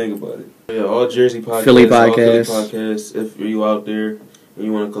Angeles. Just think about it. Yeah, all Jersey podcasts, Philly all Philly podcasts. podcasts. If you out there and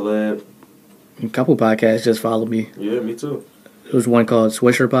you want to collab, A couple podcasts just follow me. yeah, me too. There was one called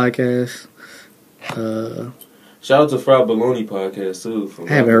Swisher Podcast. Shout out to Fried Bologna podcast too.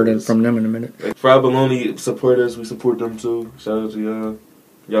 I haven't heard it from them in a minute. Fried Bologna support us. We support them too. Shout out to y'all.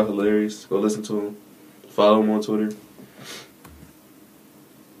 Y'all hilarious. Go listen to them. Follow them on Twitter.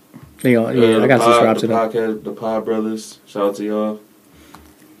 Yeah, I got to subscribe to them. Podcast, the Pod Brothers. Shout out to y'all.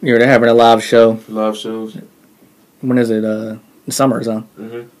 Yeah, they're having a live show. Live shows. When is it? The summer, huh?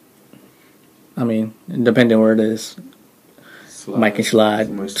 Mm-hmm. I mean, depending where it is. Mike and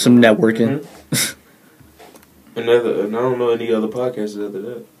Slide. Some networking. Mm-hmm. And I don't know any other podcasts after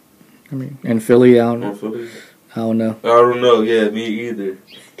that. I mean, in Philly, I don't know. Philly? I don't know. I don't know. Yeah, me either.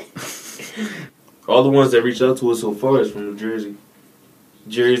 All the ones that reached out to us so far is from New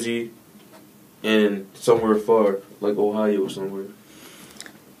Jersey, and somewhere far, like Ohio or somewhere.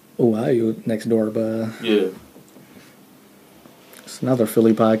 Ohio, next door, but yeah. It's another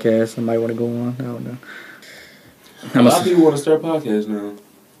Philly podcast I might want to go on. I don't know. A lot of people want to start podcasts now.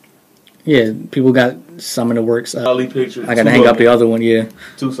 Yeah, people got some in the works. Dolly picture. I got to hang up the other one, yeah.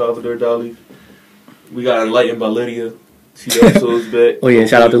 2 Salvador Dali. We got Enlightened by Lydia. She also is back. Oh, yeah,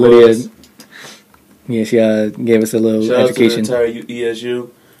 shout out to Lydia. Yeah, she gave us a little education. Shout out to the entire ESU.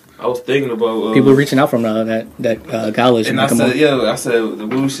 I was thinking about... people reaching out from that college. And I said,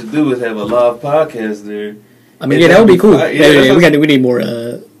 what we should do is have a live podcast there. I mean, that would be cool. We need more...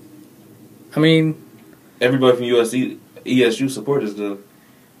 I mean... Everybody from ESU support us, though.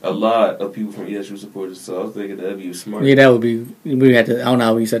 A lot of people from ESU support us, so I was thinking that'd be smart. Yeah, that would be... We had to... I don't know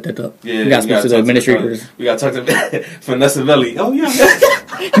how we set that up. Yeah, we got to speak to the administrators. We got to talk to Vanessa Belli. Oh, yeah.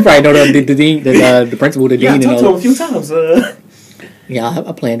 You probably know the dean, the principal, the dean. Yeah, I talked to him a few times. Yeah,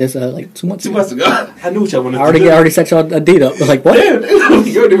 I planned this like 2 months ago. 2 months ago. I knew what y'all wanted to do. I already set y'all a date up. I was like, what? Damn,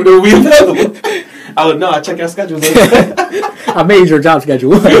 you don't even know we available. I was no, I check our schedules. I made your job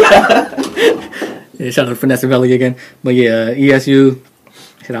schedule. Yeah, shout out to Vanessa Belli again. But yeah, ESU,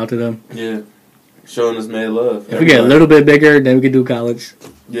 shout out to them. Yeah, showing us mad love. If we get a little bit bigger, then we could do college.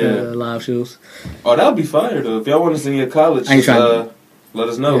 Yeah, live shows. Oh, that would be fire though. If y'all want us in your college, let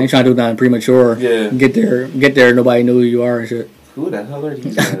us know. I ain't trying to do nothing premature. Yeah, get there. Nobody know who you are and shit. Who the hell are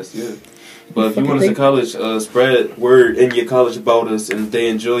these guys? Yeah. But if you want us in college, spread word in your college about us, and if they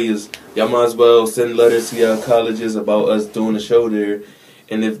enjoy us, y'all might as well send letters to your colleges about us doing a show there.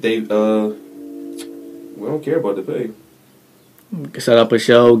 And if they, we don't care about the pay. Set up a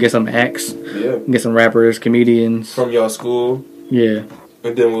show, get some acts, get some rappers, comedians from your school. Yeah.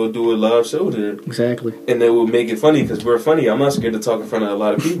 And then we'll do a live show there. Exactly. And then we'll make it funny because we're funny. I'm not scared to talk in front of a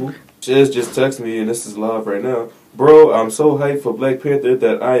lot of people. Shiz just texted me, and this is live right now. Bro, I'm so hyped for Black Panther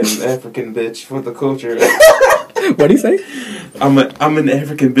that I am an African bitch for the culture. What'd he say? I'm an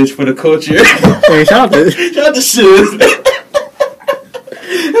African bitch for the culture. Hey, shout out to Shiz.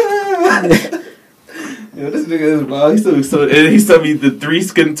 Yo, this nigga is wild. He sent me the 3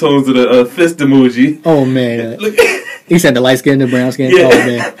 skin tones of the fist emoji. Oh man. Look. He said the light skin, the brown skin. Yeah. Oh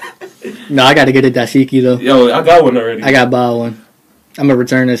man. No, I got to get a dashiki though. Yo, I got one already. I got to buy one. I'm gonna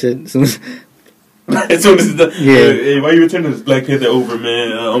return that shit as soon as. As soon as it's done. Yeah. Hey, why you returning this Black Panther over,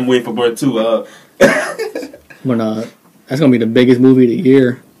 man? I'm waiting for part 2. When that's gonna be the biggest movie of the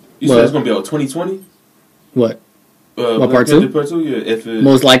year. You said it's gonna be out 2020. What? What, part 2? Part 2, yeah. If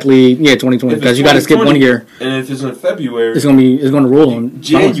most likely, 2020. Because you got to skip 1 year. And if it's in February, it's gonna roll on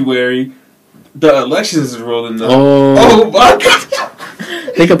January. The elections is rolling up. Oh my God.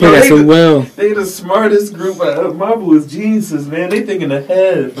 They can play that so well. They the smartest group. Marvel is geniuses, man. They thinking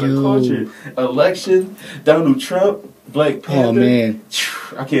ahead for the culture. Election, Donald Trump, Black Panther. Oh man,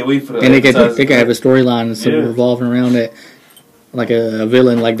 I can't wait for that. And they can have a storyline revolving around that, like a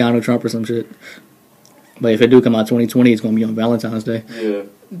villain like Donald Trump or some shit. But if it do come out 2020, it's gonna be on Valentine's Day. Yeah,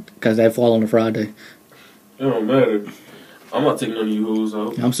 because that fall on a Friday. It don't matter. I'm not taking none of you hoes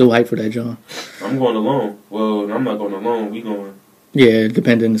out. I'm so hyped for that, John. I'm going alone. Well, I'm not going alone. We going. Yeah,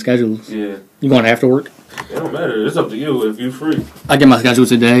 depending on the schedules. Yeah. You going after work? It don't matter. It's up to you if you free. I get my schedule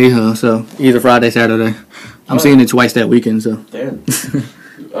today, so either Friday, Saturday. I'm seeing it twice that weekend, so. Damn.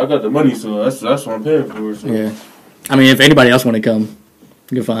 I got the money, so that's what I'm paying for. So. Yeah. I mean, if anybody else want to come,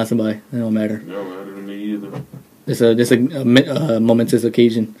 you can find somebody. It don't matter. It don't matter to me either. It's a momentous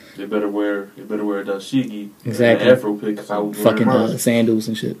occasion. They better wear a dashiki. Exactly. An Afro pick, 'cause I was Fucking sandals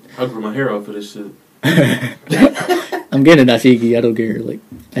and shit. I grew my hair out for this shit. I'm getting a dashiki. I don't care. Like,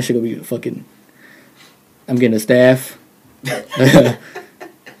 that shit gonna be fucking. I'm getting a staff.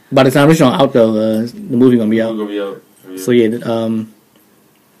 By the time it's out though, the movie gonna be out. Yeah. So yeah,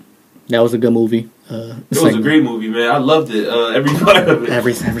 that was a good movie. It was a great movie, man. I loved it. Every part of it.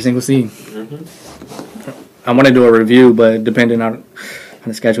 Every single scene. Mm-hmm. I want to do a review, but depending on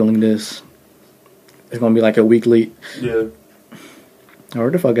the scheduling this, it's gonna be like a week late. Yeah. Or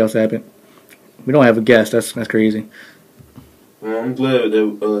what the fuck else happened? We don't have a guest. That's crazy. Well, I'm glad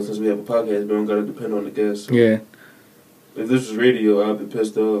that since we have a podcast, we don't gotta depend on the guests. So Yeah. if this was radio, I'd be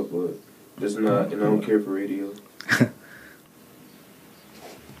pissed off, but it's not, and I don't care for radio.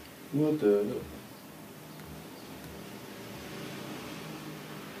 What the hell?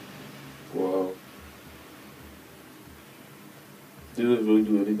 Wow. Dudes really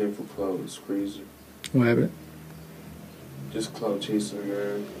do anything for clout. It's crazy. What happened? Just clout chasing,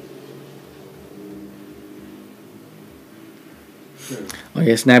 man. Oh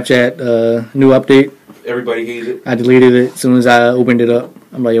yeah, Snapchat, new update. Everybody hates it. I deleted it as soon as I opened it up.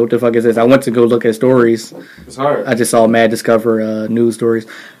 I'm like, what the fuck is this? I went to go look at stories. It's hard. I just saw Mad Discover news stories.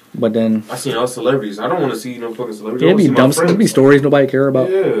 But then... I seen all celebrities. I don't want to see no fucking celebrities. It'd be dumb. It'd be stories nobody care about.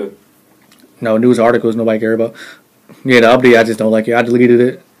 Yeah. No, news articles nobody care about. Yeah, the update, I just don't like it. I deleted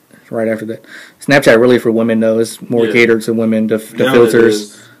it right after that. Snapchat really for women, though. It's more catered to women, the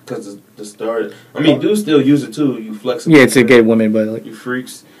filters. Because the start. I mean, dudes still use it, too. You flexible. Yeah, to get women, but like... You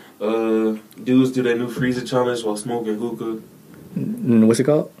freaks. Dudes do that new freezer challenge while smoking hookah. What's it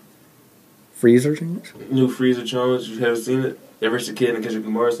called? Freezer challenge? New freezer challenge. You haven't seen it? Ever a kid in the Kendrick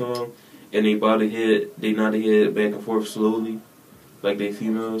Lamar song? And they bow the head, they nod the head back and forth slowly. Like they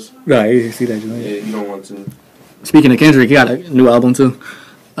females. Right, you see that joint. Yeah, you don't want to. Speaking of Kendrick, he got a new album too.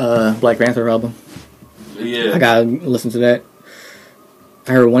 Black Panther album. Yeah. I gotta listen to that.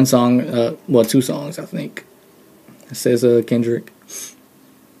 I heard one song, well, two songs, I think. It says Kendrick.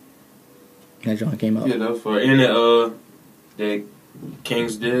 That joint came out. Yeah, that was far. And that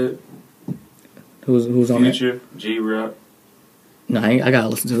King's Dead. Who's on that? Future, J-Rock. No, I gotta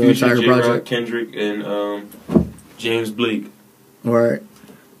listen to the Future, entire J-Rock, project. Kendrick, and James Blake. Right.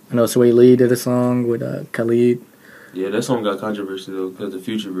 I know Sway Lee did a song with Khalid. Yeah, that song got controversy though because the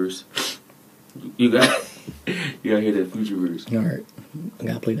Future verse. You got hear that Future verse. All right, I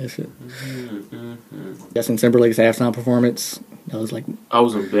gotta play that shit. Mm-hmm. Justin Timberlake's halftime performance. I was like, I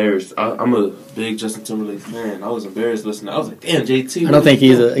was embarrassed. I'm a big Justin Timberlake fan. I was embarrassed listening. I was like, damn, JT. I don't think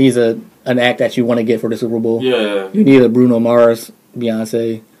he's an act that you want to get for the Super Bowl. Yeah. You need a Bruno Mars,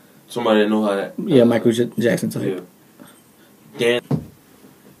 Beyonce. Somebody that know how that. Yeah, Michael Jackson type. Yeah. Dan.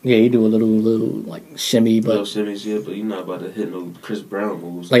 Yeah, you do a little like shimmy, but Little shimmies, yeah, but you're not about to hit no Chris Brown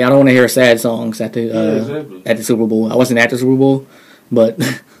moves. like I don't want to hear sad songs at the exactly. at the Super Bowl. I wasn't at the Super Bowl, but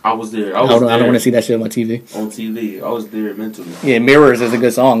I was there. I don't want to see that shit on my TV. On TV, I was there mentally. Yeah, Mirrors is a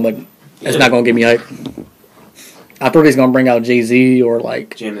good song, but it's not gonna get me hype. I thought he's gonna bring out Jay-Z or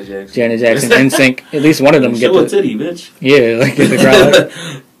like Janet Jackson, NSYNC. At least one of them get the titty, bitch. Yeah, like get the crowd.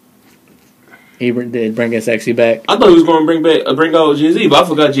 He did bring his sexy back. I thought he was going to bring out Jay-Z, but I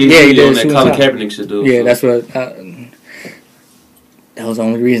forgot Jay-Z on that Colin Kaepernick shit, though. Yeah, so. that's what... that was the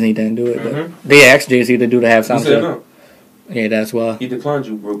only reason he didn't do it. But they asked Jay-Z to do the halftime show. He said no. Yeah, that's why. He declined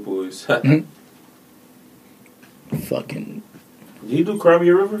you, broke boys. Fucking... Did he do Cry Me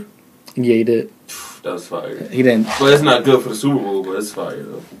a River? Yeah, he did. That was fire. He didn't... But it's not good for the Super Bowl, but it's fire,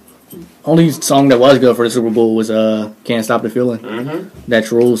 though. Only song that was good for the Super Bowl was Can't Stop the Feeling. That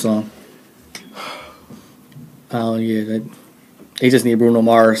Troll song. Oh, yeah. They just need Bruno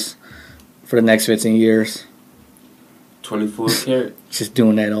Mars for the next 15 years. 24 karat. Just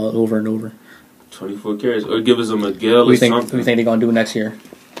doing that all over and over. 24 carats. Or give us a Miguel or something. What do you think they're going to do next year?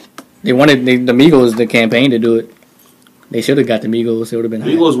 They wanted the Migos, the campaign, to do it. They should have got the Migos. It would have been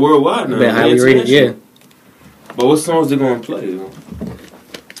Migos worldwide now. Been highly rated, yeah. But what songs they going to play, though?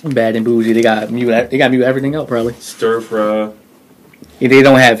 Bad and Bougie. They got mute everything out, probably. Stir Fry. Yeah, they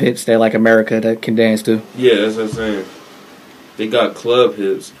don't have hits that like America that can dance to. Yeah, that's what I'm saying. They got club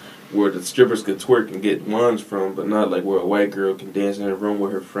hits where the strippers can twerk and get lunch from, but not like where a white girl can dance in a room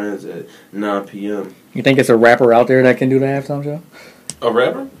with her friends at 9 p.m. You think it's a rapper out there that can do the halftime show? A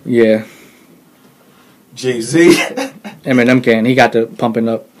rapper? Yeah. Jay-Z. Eminem can. He got the pumping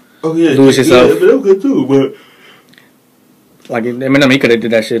up. Oh yeah, Lose yourself. Yeah, Eminem good too, but like Eminem, he could have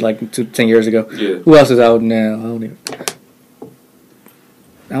did that shit like 10 years ago. yeah. Who else is out now?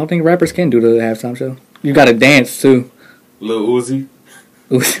 I don't think rappers can do the halftime show. You got to dance too. Lil Uzi.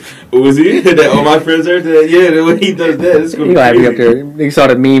 Uzi? That all my friends heard that. Yeah, the way he does that, it's gonna He be gonna be crazy. up there. You saw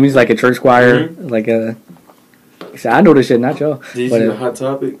the meme. He's like a church choir. Like he said, I know this shit, not y'all. Did you But, see the Hot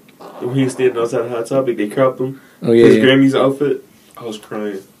Topic? When he was standing outside the Hot Topic, they cropped him. oh yeah, His yeah. Grammys outfit. I was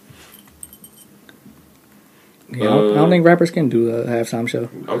crying. Yeah, I don't think rappers can do a halftime show.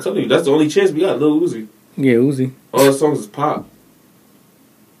 I'm telling you, that's the only chance we got. Lil Uzi. Yeah, Uzi. All the songs is pop.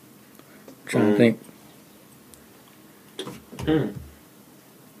 Trying to think. Hmm.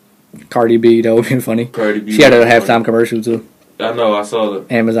 Cardi B, that would be funny. Cardi B. She had a halftime commercial too. I know, I saw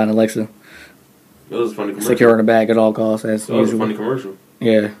that. Amazon Alexa. It was a funny commercial. Secure in the bag at all costs, as That was a usual. funny commercial.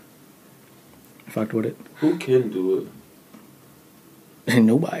 Yeah. I fucked with it. Who can do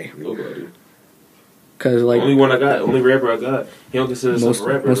Nobody. it? Nobody. Because, like, Only one I got, only rapper I got. He don't consider himself a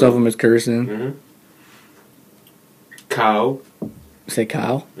rapper. most of them is cursing. Mm-hmm. Kyle. Say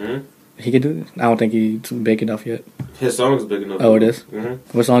Kyle. Mm-hmm. He can do it. I don't think he's big enough yet. His song is big enough. Oh, it is?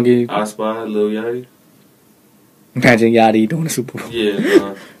 Mm-hmm. What song he? I Spy, Lil Yachty. Imagine Yachty doing the Super Bowl.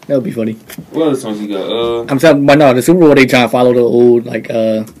 Yeah. That would be funny. What other songs he got? I'm telling, but no, the Super Bowl they trying to follow the old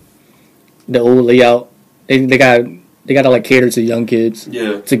the old layout. They gotta like cater to young kids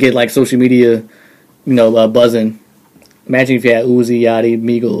Yeah. to get like social media, buzzing. Imagine if you had Uzi, Yachty,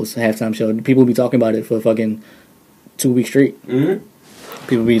 Migos halftime show. People be talking about it for fucking 2 weeks straight. Mm-hmm.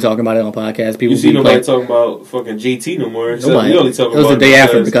 People be talking about it on podcasts. People You see be nobody talking about fucking JT no more. So Nobody. we only talking It was about the day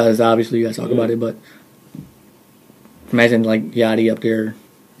after because- because obviously you guys talk about it. But imagine like Yachty up there,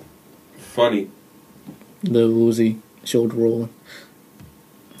 Funny. the Uzi shoulder rolling.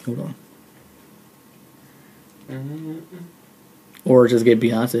 Hold on. Mm-hmm. Or just get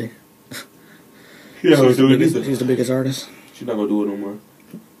Beyonce. Yeah, She's the biggest artist. She's not gonna do it no more.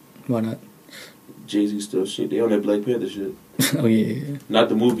 Why not? Jay-Z stuff, shit. They on that Black Panther shit. Oh yeah. Not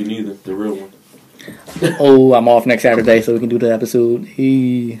the movie neither, the real one. Oh, I'm off next Saturday, so we can do the episode.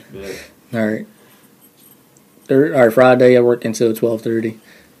 Yeah. All right. All right. Friday, I work until 12:30.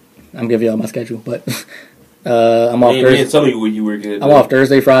 I'm giving y'all my schedule, but I'm off They Thursday. ain't telling you where you work at. I'm off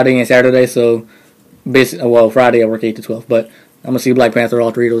Thursday, Friday, and Saturday. So, Friday I work 8 to 12, but I'm gonna see Black Panther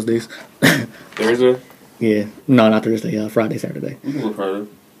all 3 of those days. Thursday? Yeah, no, not Thursday. Friday, Saturday. We can go Friday.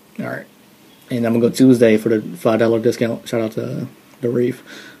 All right, and I'm gonna go Tuesday for the $5 discount. Shout out to the Reef.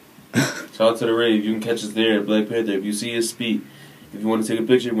 Shout out to the rave. You can catch us there at Black Panther. If you see us speak, if you want to take a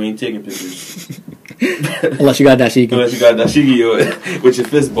picture, we ain't taking pictures. Unless you got that shit. Unless you got dashiki with your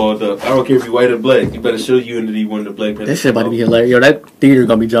fist balled up. I don't care if you white or black. You better show unity one of the Black Panther. That shit about to be hilarious. Yo, that theater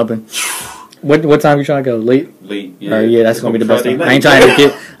gonna be jumping. What time you trying to go? Late? Late, Yeah. Yeah, that's gonna be the best Friday time. night.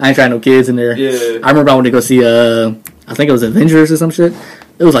 I ain't trying no kids in there. Yeah. I remember I went to go see I think it was Avengers or some shit.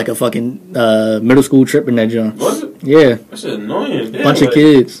 It was like a fucking middle school trip in that joint. Was it? Yeah. That shit annoying. Damn, Bunch of like,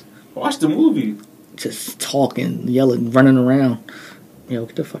 kids Watch the movie. just talking, yelling, running around. Yo,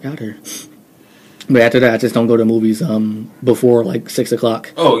 get the fuck out of here. But after that, I just don't go to movies before like 6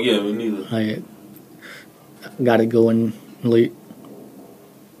 o'clock. Oh, yeah, me neither. I got it going late.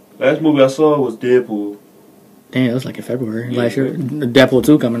 Last movie I saw was Deadpool. Damn, it was like in February Yeah. last year. Deadpool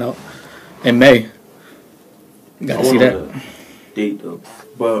 2 coming out in May. Got to see that. On a date, though.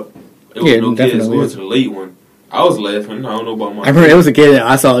 But it was Yeah, no kids. definitely We went is. to the late one. I was laughing. I don't know about my I remember it was a kid.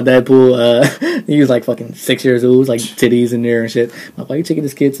 I saw Deadpool. He was like fucking 6 years old. Like titties in there and shit. I'm like, why you taking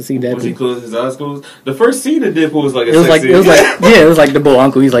this kid to see Once he Deadpool? closed his eyes closed. The first scene of Deadpool was like a It was sex like scene. it was like the boy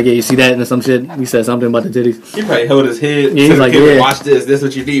uncle. He's like, yeah, you see that and some shit. He said something about the titties. He probably held his head. Yeah, he's to the like, kid, yeah. watch this. That's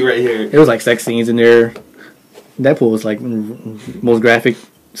what you need right here. It was like sex scenes in there. Deadpool was like most graphic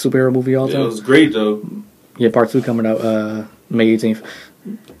superhero movie of all Yeah, it time. was great though. Yeah, part 2 coming out May 18th.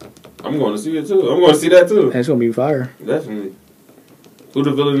 I'm going to see it too. I'm going to see that too. And it's gonna be fire. Definitely. Who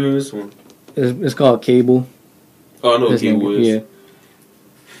the villain in this one? It's called Cable. Oh, I know who His name- Cable is. Yeah,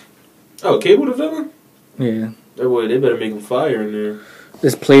 Oh, Cable the villain? yeah. That boy, they better make him fire in there.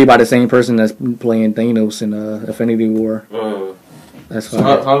 It's played by the same person that's playing Thanos in Infinity War. That's So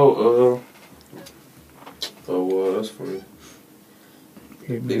why. oh, wow, that's funny.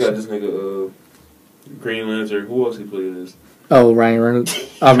 They got this nigga, Green Lantern. Who else he played as? Oh, Ryan Reynolds.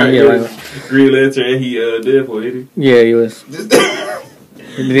 Yeah, Ryan. Green Lantern, and he Deadpool, ain't he? Yeah, he was.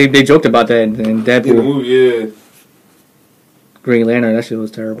 They joked about that in In the Deadpool. movie, yeah, Green Lantern, that shit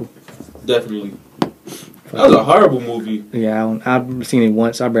was terrible. definitely. That was a horrible movie. Yeah, I've seen it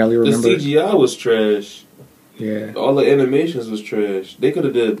once. I barely The remember. CGI was trash. Yeah. All the animations was trash. They could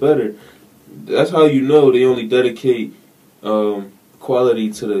have did better. That's how you know they only dedicate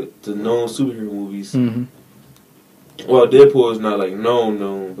quality to the known superhero movies. Mm-hmm. Well, Deadpool is not like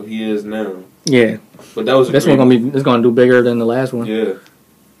known, but he is now. Yeah, but that was this one it's gonna do bigger than the last one. Yeah,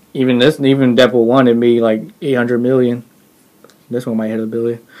 even Deadpool 1 it made like 800 million. This one might hit $1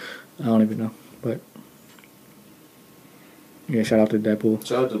 billion. I don't even know, but yeah, shout out to Deadpool.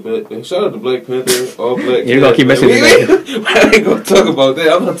 Shout out to Black Panther. All black. You're gonna keep messing with that. I ain't gonna talk about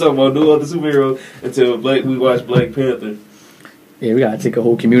that. I'm not talking about no other superhero until we watch Black Panther. Yeah, we gotta take a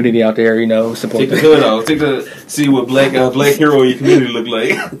whole community out there, support. Take the hood out. See what black hero in your community look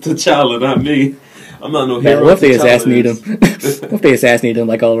like. T'Challa, not me. I'm not no hero. What if they assassinate him? What if they assassinate him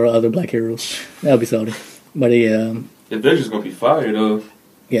like all our other black heroes? That would be something. But yeah, they're just gonna be fired though.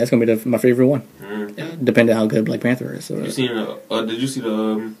 Yeah, it's gonna be my favorite one. Depending on how good Black Panther is. So, did you see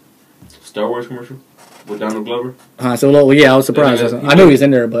the Star Wars commercial with Donald Glover? Well, yeah, I was surprised. I knew he was in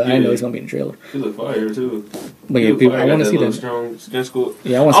there, but I didn't know he was gonna be in the trailer. He looked fire too. But yeah, I want to see that. Strong skin score.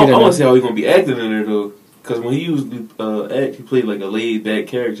 Yeah, I want to see that. I want to see how he's gonna be acting in there though, because when he used to act, he played like a laid back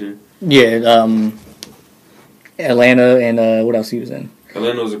character. Yeah, Atlanta and what else he was in?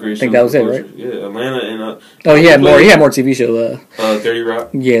 Atlanta was a great show. I think that was it, right? Yeah, Atlanta and he had more TV show. 30 Rock.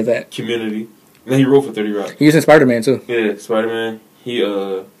 Yeah, that Community. And then he wrote for 30 Rock. He was in Spider-Man too. Yeah, Spider-Man. He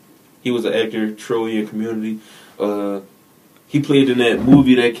was an actor, Troy in Community. He played in that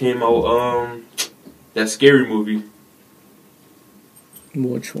movie that came out, that scary movie.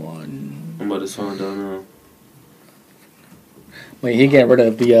 Which one? I'm about to find out now. Wait, he got rid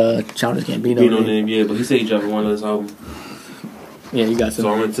of the Childish Gambino name, yeah, but he said he dropped one of his album. Yeah, you got some.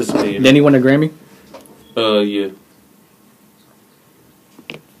 So I'm anticipating. Then he won a Grammy? Yeah.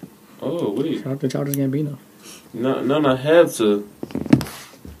 Oh, wait. Shout out to Childish Gambino. None I have to.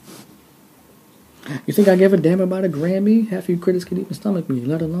 You think I give a damn about a Grammy? Half you critics can even stomach me,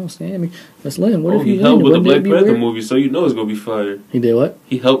 let alone stand me. That's Lynn. What if he helped with the Black Panther movie, so you know it's gonna be fire. He did what?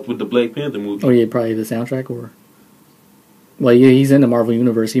 He helped with the Black Panther movie. Oh yeah, probably the soundtrack or. Well, yeah, he's in the Marvel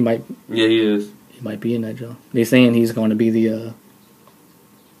universe. He might. Yeah, he is. He might be in that, Joe. They're saying he's going to be the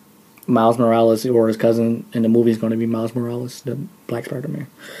Miles Morales, or his cousin in the movie is going to be Miles Morales, the Black Spider-Man.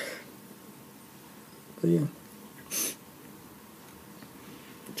 But yeah.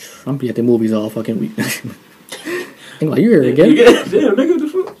 I'm be at the movies all fucking week. I'm like, you here again? Damn, nigga, the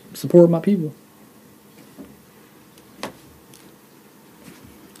fuck? Support my people.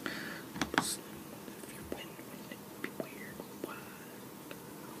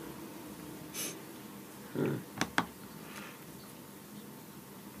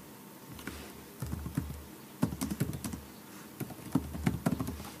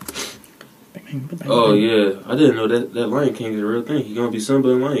 Oh yeah, I didn't know that Lion King is a real thing. He gonna be Simba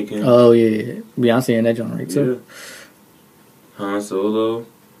in Lion King. Oh yeah, Beyonce in that genre, right? Too. Yeah. Han Solo.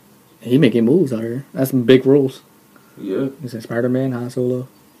 He making moves out here. That's some big roles. Yeah. He's in Spider-Man, Han Solo,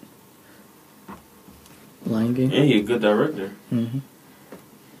 Lion King, and he a good director. Mm-hmm.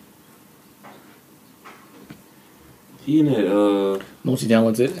 He in that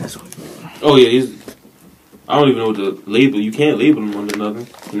multi-talented. Oh yeah, he's. I don't even know what the label. You can't label him under nothing.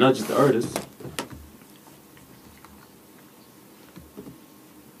 He's not just the artist.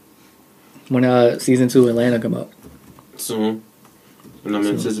 When season 2 Atlanta come up? Soon. And I'm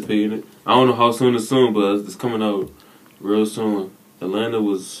anticipating it. I don't know how soon it's soon, but it's coming out real soon. Atlanta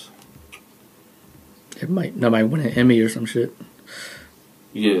was... It might win an Emmy or some shit.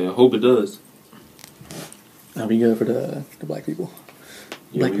 Yeah, I hope it does. That'll be good for the black people.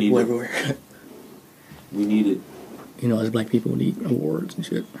 Yeah, black people everywhere. We need it. As black people need awards and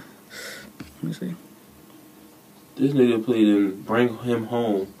shit. Let me see. This nigga played in Bring Him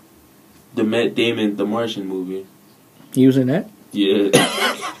Home, the Matt Damon The Martian movie. He was in that? Yeah.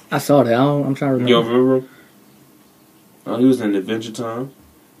 I saw that. I'm trying to remember. You don't remember him? Oh, he was in Adventure Time.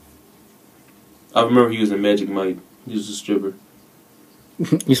 I remember he was in Magic Mike. He was a stripper.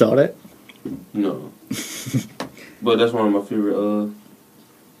 You saw that? No. But that's one of my favorite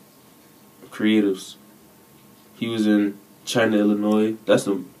creatives. He was in China, Illinois. That's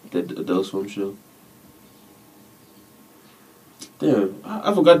the Adult Swim show. Damn,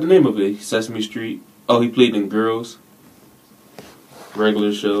 I forgot the name of it. Sesame Street. Oh, he played in Girls.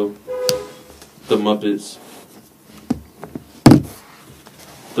 Regular Show. The Muppets.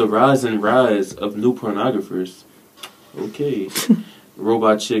 The Rise and Rise of New Pornographers. Okay.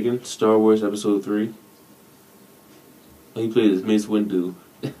 Robot Chicken. Star Wars Episode 3. He played as Mace Windu.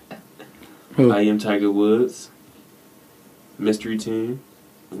 I Am Tiger Woods. Mystery Team.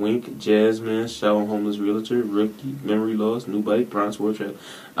 Wink, Jasmine, Shallow Homeless Realtor, Rookie, Memory Loss, New Bike, Bronze War Trap.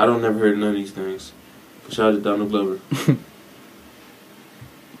 I don't never heard of none of these things. But shout out to Donald Glover.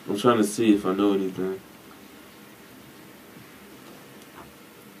 I'm trying to see if I know anything.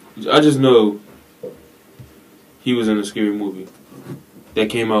 I just know he was in a scary movie that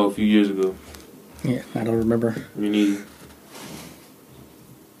came out a few years ago. Yeah, I don't remember. Me neither.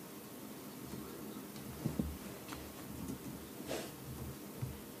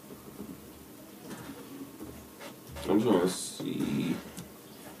 I'm trying to see.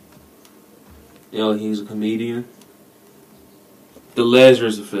 Yeah, he's a comedian. The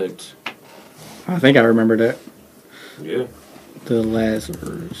Lazarus Effect. I think I remember that. Yeah. The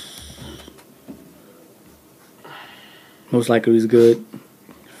Lazarus. Most likely he's good.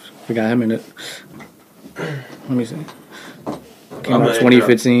 We got him in it. Let me see. Came out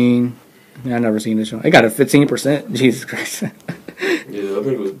 2015. Yeah, I never seen this show. It got a 15%. Jesus Christ. Yeah, I think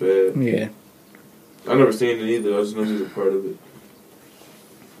it was bad. Yeah. I never seen it either. I just know he was a part of it.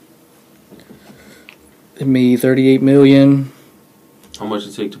 It made $38 million. How much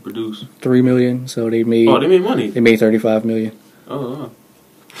it take to produce? $3 million. So they made. Oh, they made money. They made $35 million. Oh.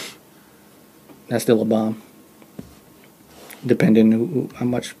 That's still a bomb. Depending how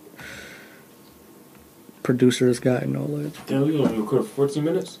much producers got and all that. Damn, we only recorded for 14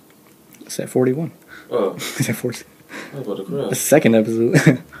 minutes? It's at 41. Oh. It's at 14. I was about to cry. The second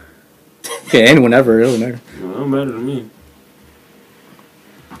episode. Yeah, and whenever. It doesn't matter. No, it don't matter to me.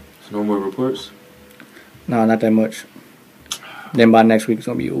 So no more reports? No, not that much. Then by next week it's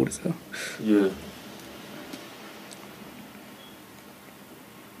gonna be old as hell. Yeah.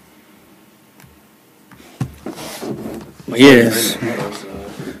 But yes.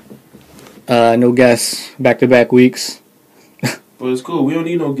 No guests. Back-to-back weeks. But it's cool. We don't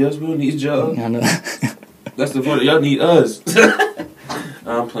need no guests. We don't need y'all. I know. That's the point. Y'all need us.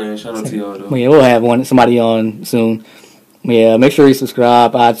 I'm playing. Shout out to y'all, though. Well, yeah, we'll have somebody on soon. Yeah, make sure you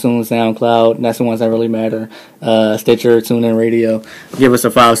subscribe. iTunes, SoundCloud. That's the ones that really matter. Stitcher, TuneIn Radio. Give us a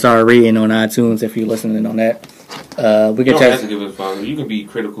 5-star rating on iTunes if you're listening on that. We can you don't have to give us 5. You can be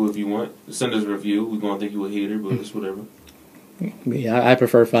critical if you want. Send us a review. We're going to think you a hater, but it's whatever. Yeah, I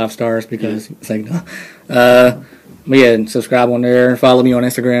prefer 5 stars because it's like, no. But yeah, subscribe on there. Follow me on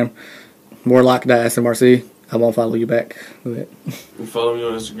Instagram. Warlock.smrc. I won't follow you back. Go ahead. And follow me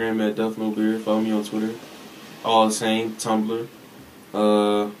on Instagram at DuffNoBeard. Follow me on Twitter. All the same. Tumblr.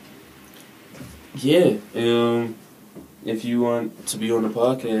 Yeah. If you want to be on the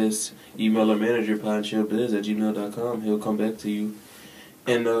podcast, email our manager, pinechillbiz@gmail.com. He'll come back to you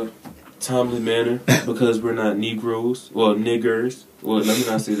in a timely manner because we're not Negroes. Well, niggers. Well, let me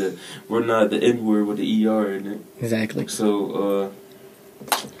not say that. We're not the N-word with the ER in it. Exactly. So,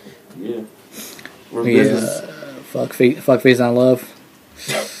 yeah. We're Yeah, business. fuck face on love.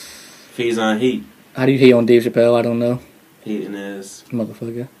 Phase on hate. How do you hate on Dave Chappelle? I don't know. Hating ass.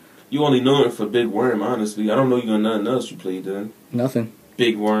 Motherfucker. You only know it for Big Worm, honestly. I don't know you on nothing else you played then. Nothing.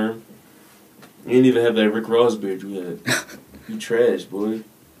 Big Worm. You didn't even have that Rick Ross beard you had. You trash, boy.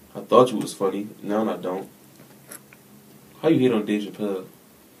 I thought you was funny. Now I don't. How you hate on Dave Chappelle?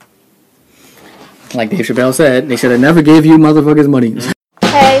 Like Dave Chappelle said, they should have never gave you motherfuckers money.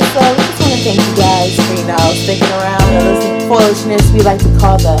 Hey, so we just want to thank you guys for, sticking around and listening to foolishness we like to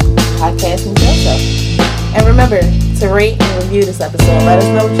call the Podcasting Show. And remember to rate and review this episode. Let us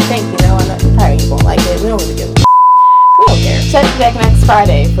know what you think. I know you probably won't like it. We don't really give a we don't care. Check back next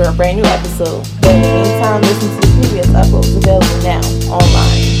Friday for a brand new episode. But in the meantime, listen to the previous uploads available